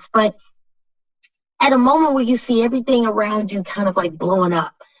makes sense. But at a moment where you see everything around you kind of like blowing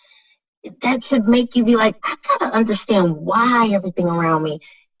up, that should make you be like, I gotta understand why everything around me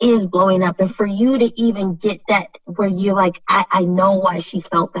is blowing up. And for you to even get that where you're like, I know why she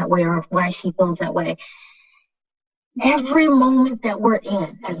felt that way or why she feels that way. Every moment that we're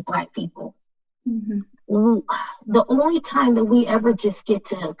in as Black people, the only time that we ever just get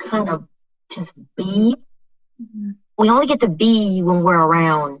to kind of just be, we only get to be when we're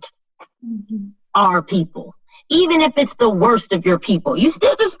around our people. Even if it's the worst of your people, you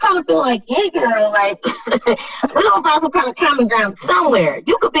still just kind of feel like, hey girl, like we're gonna find some kind of common ground somewhere.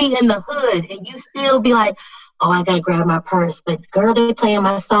 You could be in the hood and you still be like, oh, I gotta grab my purse, but girl, they playing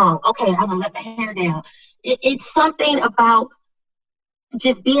my song. Okay, I'm gonna let my hair down. It's something about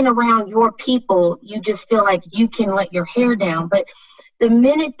just being around your people. You just feel like you can let your hair down. But the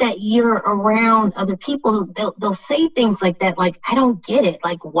minute that you're around other people, they'll say things like that, like, I don't get it.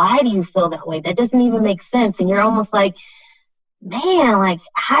 Like, why do you feel that way? That doesn't even make sense. And you're almost like, man, like,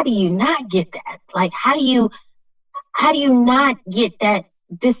 how do you not get that? Like, how do you not get that?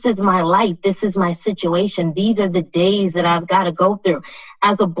 This is my life. This is my situation. These are the days that I've got to go through.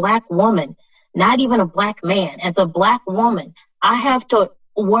 As a Black woman, not even a Black man, as a Black woman, I have to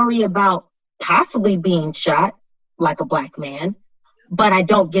worry about possibly being shot like a Black man, but I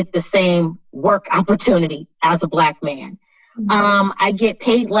don't get the same work opportunity as a Black man. I get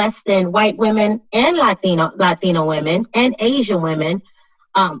paid less than white women and Latino women and Asian women.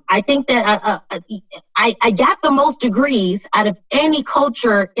 I think that I got the most degrees out of any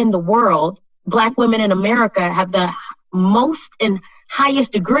culture in the world. Black women in America have the most and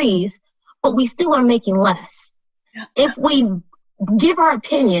highest degrees, but we still are making less. If we give our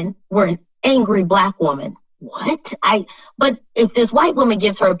opinion, we're an angry Black woman. What? But if this white woman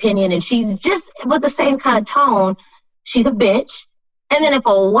gives her opinion and she's just with the same kind of tone, she's a bitch. And then if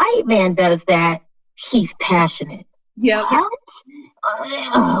a white man does that, he's passionate. Yeah.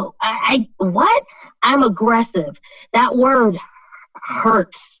 What? I'm aggressive. That word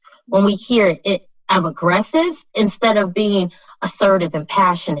hurts when we hear it. I'm aggressive instead of being assertive and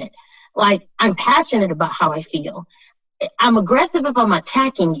passionate. Like, I'm passionate about how I feel. I'm aggressive if I'm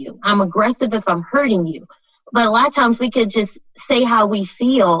attacking you. I'm aggressive if I'm hurting you. But a lot of times we could just say how we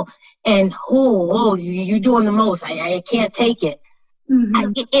feel and, you're doing the most. I can't take it.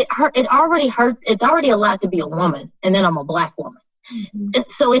 It hurt. It already hurt. It's already a lot to be a woman, and then I'm a Black woman.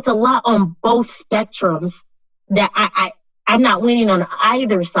 So it's a lot on both spectrums that I'm not winning on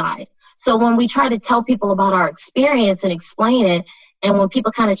either side. So when we try to tell people about our experience and explain it, and when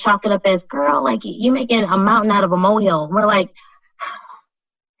people kind of chalk it up as, girl, like, you're making a mountain out of a molehill, we're like,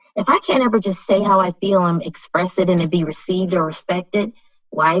 if I can't ever just say how I feel and express it and it be received or respected,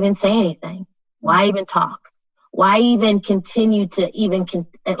 why even say anything? Why even talk? Why even continue to even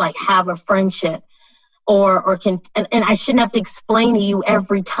like have a friendship and I shouldn't have to explain to you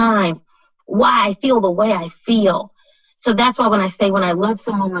every time why I feel the way I feel. So that's why when I love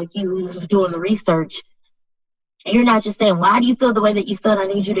someone like you who's doing the research, you're not just saying, why do you feel the way that you feel? I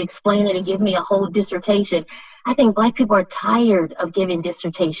need you to explain it and give me a whole dissertation. I think Black people are tired of giving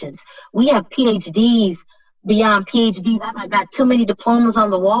dissertations. We have PhDs beyond PhDs. I got too many diplomas on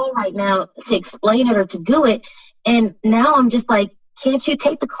the wall right now to explain it or to do it. And now I'm just like, can't you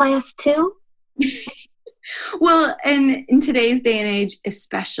take the class too? Well, and in today's day and age,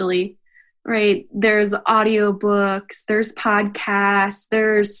 especially, right, there's audiobooks, there's podcasts,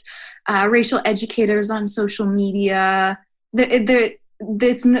 there's racial educators on social media.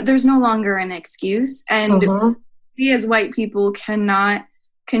 There's no longer an excuse. And we as white people cannot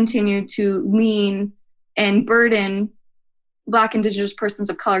continue to lean and burden Black, Indigenous persons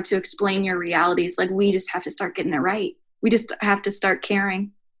of color to explain your realities. Like, we just have to start getting it right. We just have to start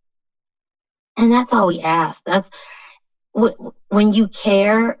caring. And that's all we ask. That's when you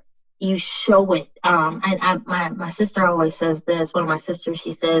care, you show it. My sister always says this. One of my sisters,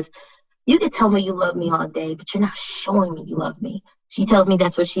 she says, you can tell me you love me all day, but you're not showing me you love me. She tells me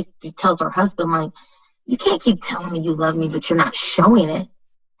that's what she tells her husband. Like, you can't keep telling me you love me, but you're not showing it.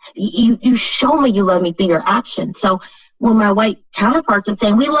 You show me you love me through your actions. So when my white counterparts are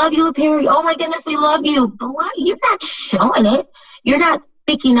saying, we love you, LaPiere, oh my goodness, we love you. But what? You're not showing it. You're not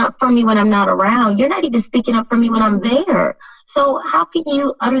speaking up for me when I'm not around. You're not even speaking up for me when I'm there. So how can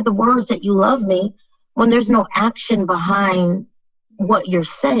you utter the words that you love me when there's no action behind what you're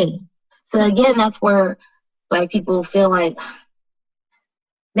saying? So again, that's where Black people feel like,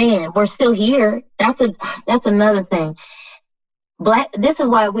 man, we're still here. That's another thing. This is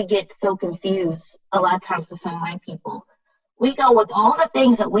why we get so confused a lot of times with some white people. We go with all the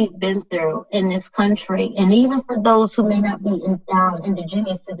things that we've been through in this country, and even for those who may not be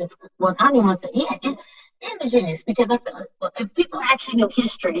indigenous to this, well, I don't even want to say indigenous, because I feel like if people actually know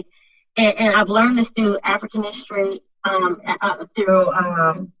history, and I've learned this through African history, through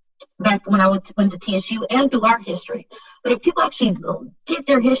back when I went to TSU, and through our history. But if people actually did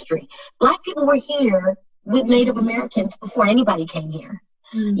their history, Black people were here with Native Americans before anybody came here.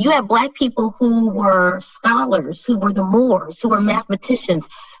 You have Black people who were scholars, who were the Moors, who were mathematicians,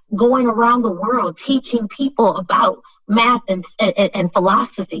 going around the world teaching people about math and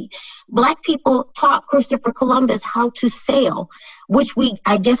philosophy. Black people taught Christopher Columbus how to sail, which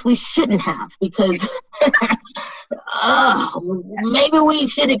I guess we shouldn't have, because maybe we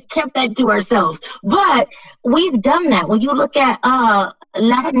should have kept that to ourselves. But we've done that. When you look at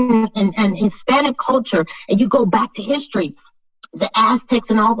Latin and Hispanic culture, and you go back to history, the Aztecs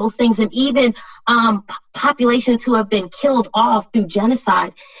and all those things, and even populations who have been killed off through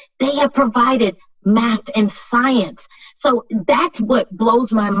genocide, they have provided math and science. So that's what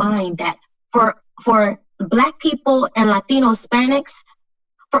blows my mind, that for Black people and Latino Hispanics,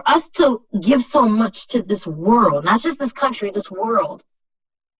 for us to give so much to this world, not just this country, this world,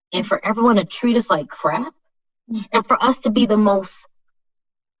 and for everyone to treat us like crap, and for us to be the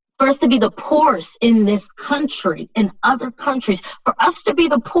poorest in this country, in other countries, for us to be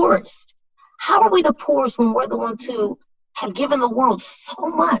the poorest. How are we the poorest when we're the ones who have given the world so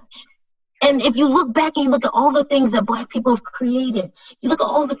much? And if you look back and you look at all the things that Black people have created, you look at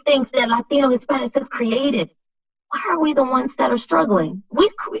all the things that Latino Hispanics have created, why are we the ones that are struggling? We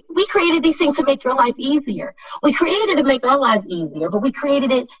created these things to make your life easier. We created it to make our lives easier, but we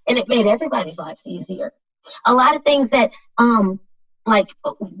created it and it made everybody's lives easier. A lot of things that, like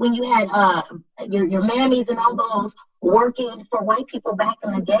when you had your mammies and all those working for white people back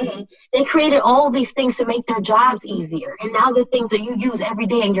in the day, they created all these things to make their jobs easier. And now the things that you use every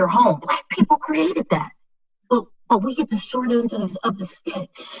day in your home, Black people created that. But we get the short end of the stick.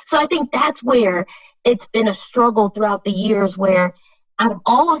 So I think that's where it's been a struggle throughout the years, where out of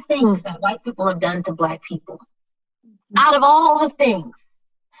all the things that white people have done to Black people, out of all the things,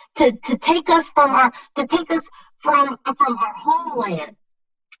 to take us from our homeland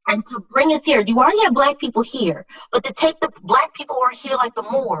and to bring us here. You already have Black people here, but to take the Black people who are here like the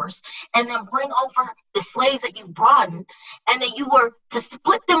Moors and then bring over the slaves that you've brought in, and then you were to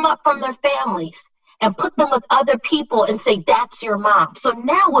split them up from their families and put them with other people and say, that's your mom. So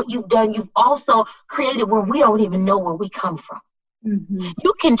now what you've done, you've also created where we don't even know where we come from. Mm-hmm.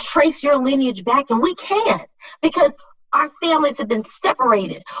 You can trace your lineage back, and we can't, because our families have been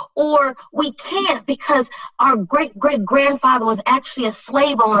separated, or we can't because our great-great-grandfather was actually a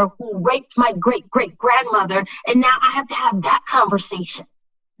slave owner who raped my great-great-grandmother, and now I have to have that conversation.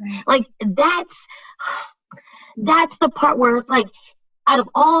 Right. Like, that's the part where it's like, out of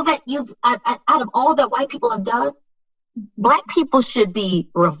all that out of all that white people have done, Black people should be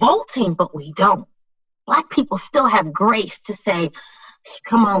revolting, but we don't. Black people still have grace to say,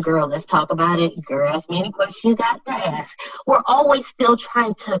 come on, girl, let's talk about it. Girl, ask me any question you got to ask. We're always still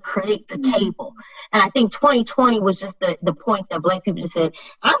trying to create the table. And I think 2020 was just the point that Black people just said,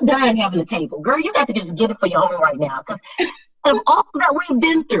 I'm done having a table. Girl, you got to just get it for your own right now. Because of all that we've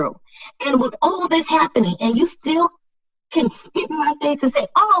been through, and with all this happening, and you still can spit in my face and say,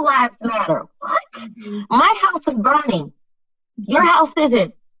 all lives matter. What? My house is burning. Your house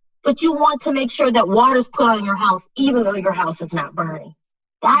isn't. But you want to make sure that water's put on your house, even though your house is not burning.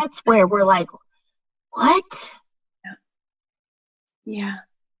 That's where we're like, what? Yeah.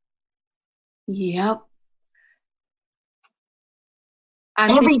 Yep.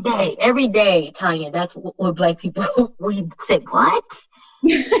 Every day, Tanya, that's what Black people, we say, what?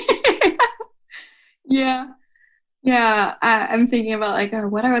 Yeah. Yeah. I'm thinking about like,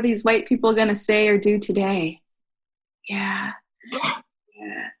 what are these white people going to say or do today? Yeah.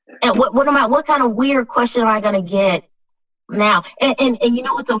 And what kind of weird question am I going to get now? And you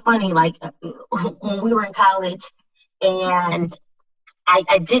know what's so funny? Like when we were in college, and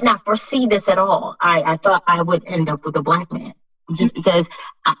I did not foresee this at all. I thought I would end up with a Black man just because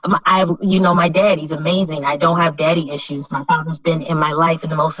my daddy's amazing. I don't have daddy issues. My father's been in my life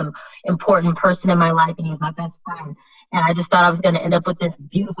and the most important person in my life, and he's my best friend. And I just thought I was going to end up with this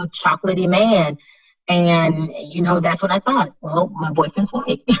beautiful chocolatey man. And, that's what I thought. Well, my boyfriend's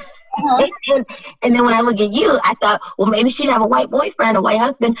white. and then when I look at you, I thought, well, maybe she'd have a white boyfriend, a white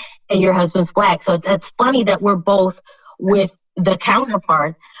husband, and your husband's Black. So that's funny that we're both with the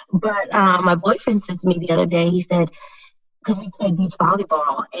counterpart. But my boyfriend said to me the other day, he said, because we played beach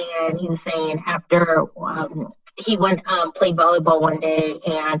volleyball, and he was saying after he went played volleyball one day,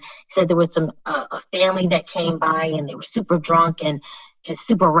 and he said there was a family that came by, and they were super drunk and just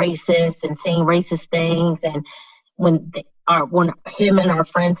super racist and saying racist things. And when him and our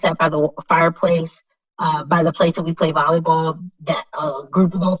friends sat by the fireplace, by the place that we play volleyball, that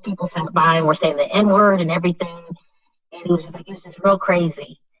group of those people sat by and were saying the N-word and everything. And it was just real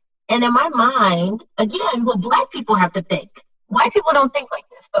crazy. And in my mind, again, what Black people have to think. White people don't think like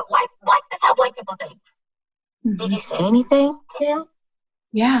this, but that's how Black people think. Mm-hmm. Did you say anything to him?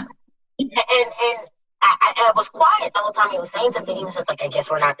 Yeah. And I was quiet the whole time he was saying something. He was just like, I guess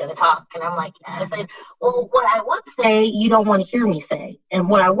we're not going to talk. And I'm like, I said, well, what I would say, you don't want to hear me say. And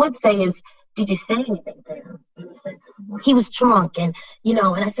what I would say is, did you say anything to him? And he said, well, he was drunk. And, and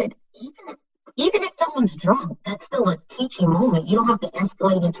I said, even if someone's drunk, that's still a teaching moment. You don't have to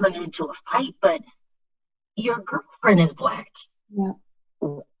escalate and turn it into a fight, but your girlfriend is Black. Yeah.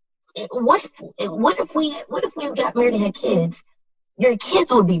 What if we got married and had kids? Your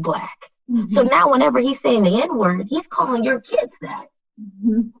kids would be Black. Mm-hmm. So now whenever he's saying the N-word, he's calling your kids that.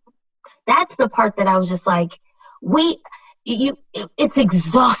 Mm-hmm. That's the part that I was just like, it's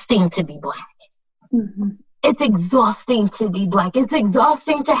exhausting to be Black. Mm-hmm. It's exhausting to be Black. It's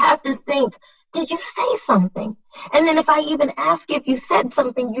exhausting to have to think, did you say something? And then if I even ask you if you said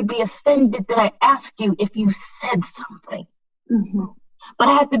something, you'd be offended that I asked you if you said something. Mm-hmm. But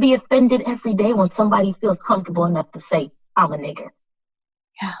I have to be offended every day when somebody feels comfortable enough to say, I'm a nigger.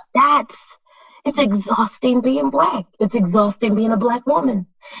 Yeah. It's exhausting being Black. It's exhausting being a Black woman.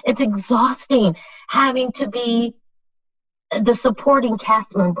 It's exhausting having to be the supporting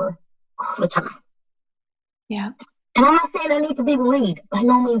cast member all the time. Yeah. And I'm not saying I need to be the lead. By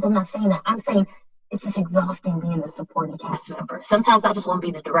no means I'm not saying that. I'm saying it's just exhausting being the supporting cast member. Sometimes I just want to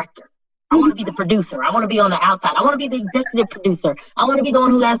be the director. I want to be the producer. I want to be on the outside. I want to be the executive producer. I want to be the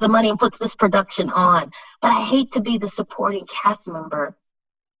one who has the money and puts this production on. But I hate to be the supporting cast member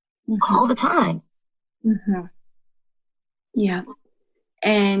all the time. Mm-hmm. Yeah.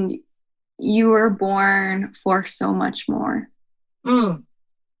 And you were born for so much more. And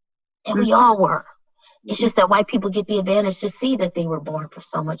we all were. It's just that white people get the advantage to see that they were born for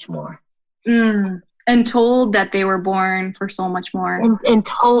so much more. And told that they were born for so much more. And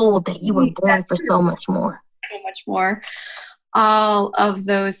told that you were born for so much more. So much more. All of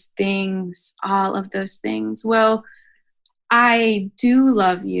those things. Well, I do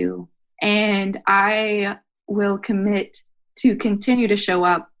love you, and I will commit to continue to show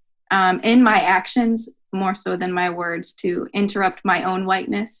up in my actions more so than my words, to interrupt my own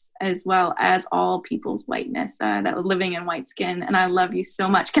whiteness as well as all people's whiteness that are living in white skin. And I love you so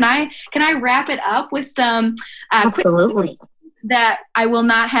much. Can I wrap it up with some absolutely quick that I will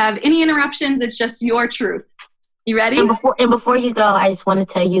not have any interruptions? It's just your truth. You ready? And before you go, I just want to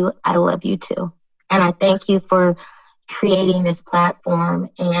tell you I love you too. And I thank you for creating this platform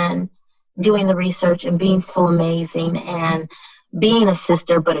and doing the research and being so amazing and being a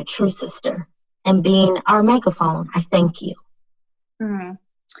sister, but a true sister, and being our megaphone. I thank you. Mm.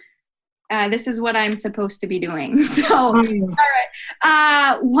 This is what I'm supposed to be doing. So, all Mm.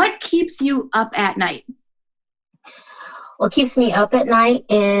 right. What keeps you up at night? What keeps me up at night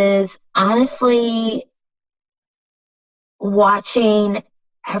is honestly watching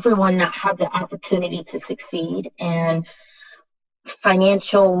everyone not have the opportunity to succeed, and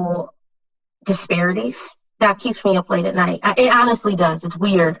financial disparities. That keeps me up late at night. It honestly does. It's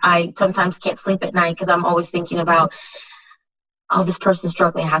weird. I sometimes can't sleep at night because I'm always thinking about, oh, this person's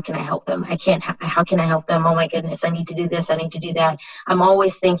struggling. How can I help them? I can't. How can I help them? Oh my goodness, I need to do this. I need to do that. I'm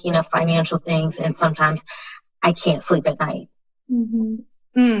always thinking of financial things, and sometimes I can't sleep at night.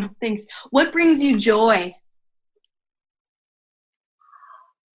 Mm-hmm. Thanks. What brings you joy?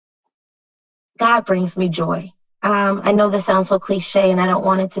 God brings me joy. I know this sounds so cliche, and I don't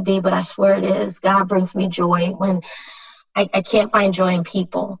want it to be, but I swear it is. God brings me joy when I can't find joy in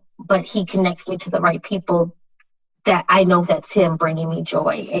people, but He connects me to the right people that I know that's Him bringing me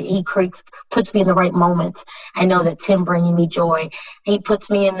joy. Puts me in the right moments. I know that's Him bringing me joy. He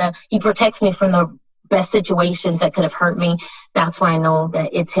protects me from the best situations that could have hurt me. That's why I know that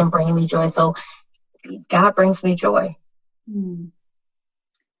it's Him bringing me joy. So God brings me joy.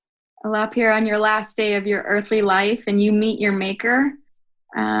 LaPiere, on your last day of your earthly life and you meet your maker,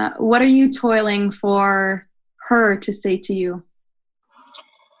 what are you toiling for her to say to you?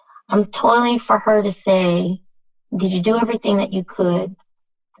 I'm toiling for her to say, did you do everything that you could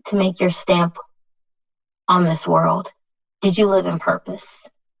to make your stamp on this world? Did you live in purpose?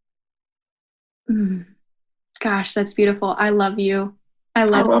 Gosh, that's beautiful. I love you. I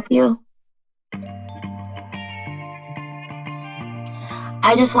love you.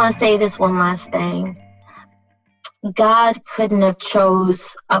 I just want to say this one last thing. God couldn't have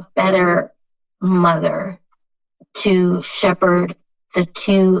chose a better mother to shepherd the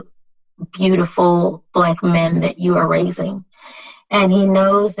two beautiful Black men that you are raising. And He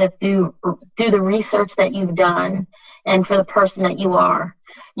knows that through the research that you've done and for the person that you are,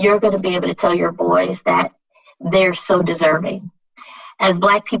 you're going to be able to tell your boys that they're so deserving. As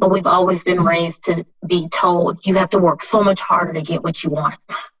Black people, we've always been raised to be told you have to work so much harder to get what you want.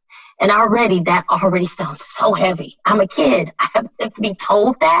 And that already sounds so heavy. I'm a kid. I have to be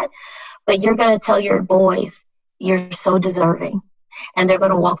told that. But you're going to tell your boys you're so deserving. And they're going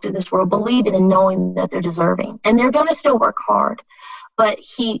to walk through this world believing and knowing that they're deserving. And they're going to still work hard. But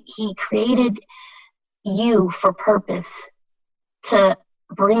he created you for purpose, to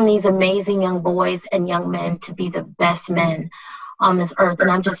bring these amazing young boys and young men to be the best men on this earth.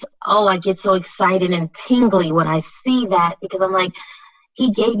 And I get so excited and tingly when I see that, because I'm like, He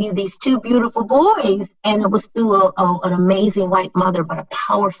gave you these two beautiful boys, and it was through an amazing white mother, but a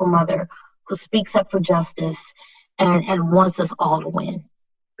powerful mother who speaks up for justice and wants us all to win.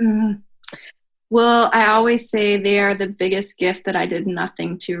 Mm-hmm. Well, I always say they are the biggest gift that I did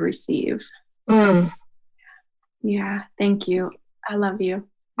nothing to receive. Yeah, thank you. I love you.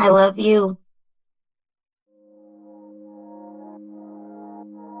 I love you.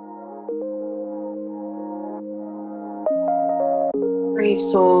 Brave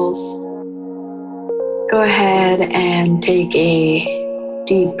souls, go ahead and take a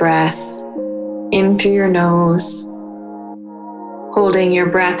deep breath in through your nose, holding your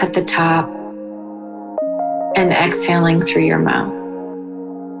breath at the top and exhaling through your mouth.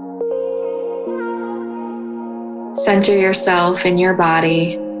 Center yourself in your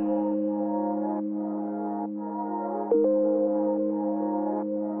body.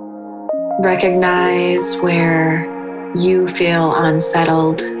 Recognize where you feel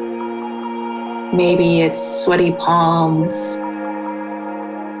unsettled. Maybe it's sweaty palms,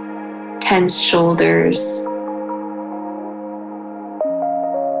 tense shoulders.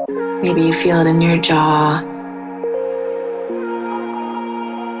 Maybe you feel it in your jaw.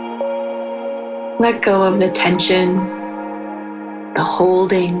 Let go of the tension, the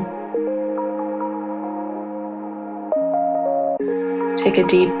holding. Take a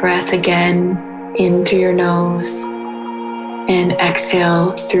deep breath again in through your nose and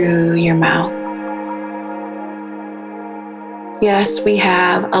exhale through your mouth. Yes, we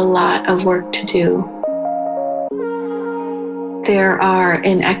have a lot of work to do. There are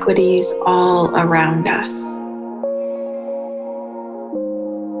inequities all around us.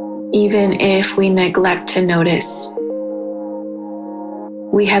 Even if we neglect to notice,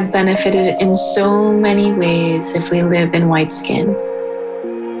 we have benefited in so many ways if we live in white skin.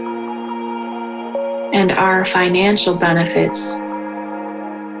 And our financial benefits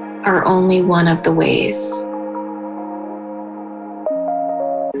are only one of the ways.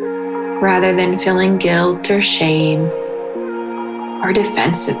 Rather than feeling guilt or shame, or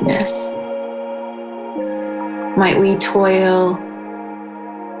defensiveness? Might we toil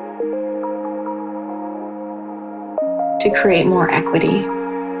to create more equity,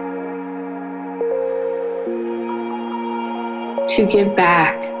 to give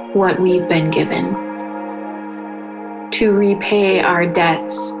back what we've been given, to repay our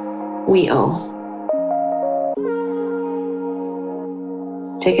debts we owe?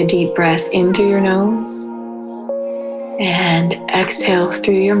 Take a deep breath in through your nose and exhale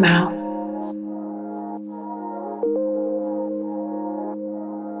through your mouth.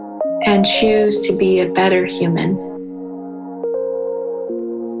 And choose to be a better human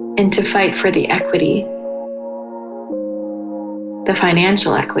and to fight for the equity, the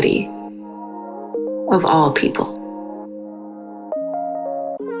financial equity of all people.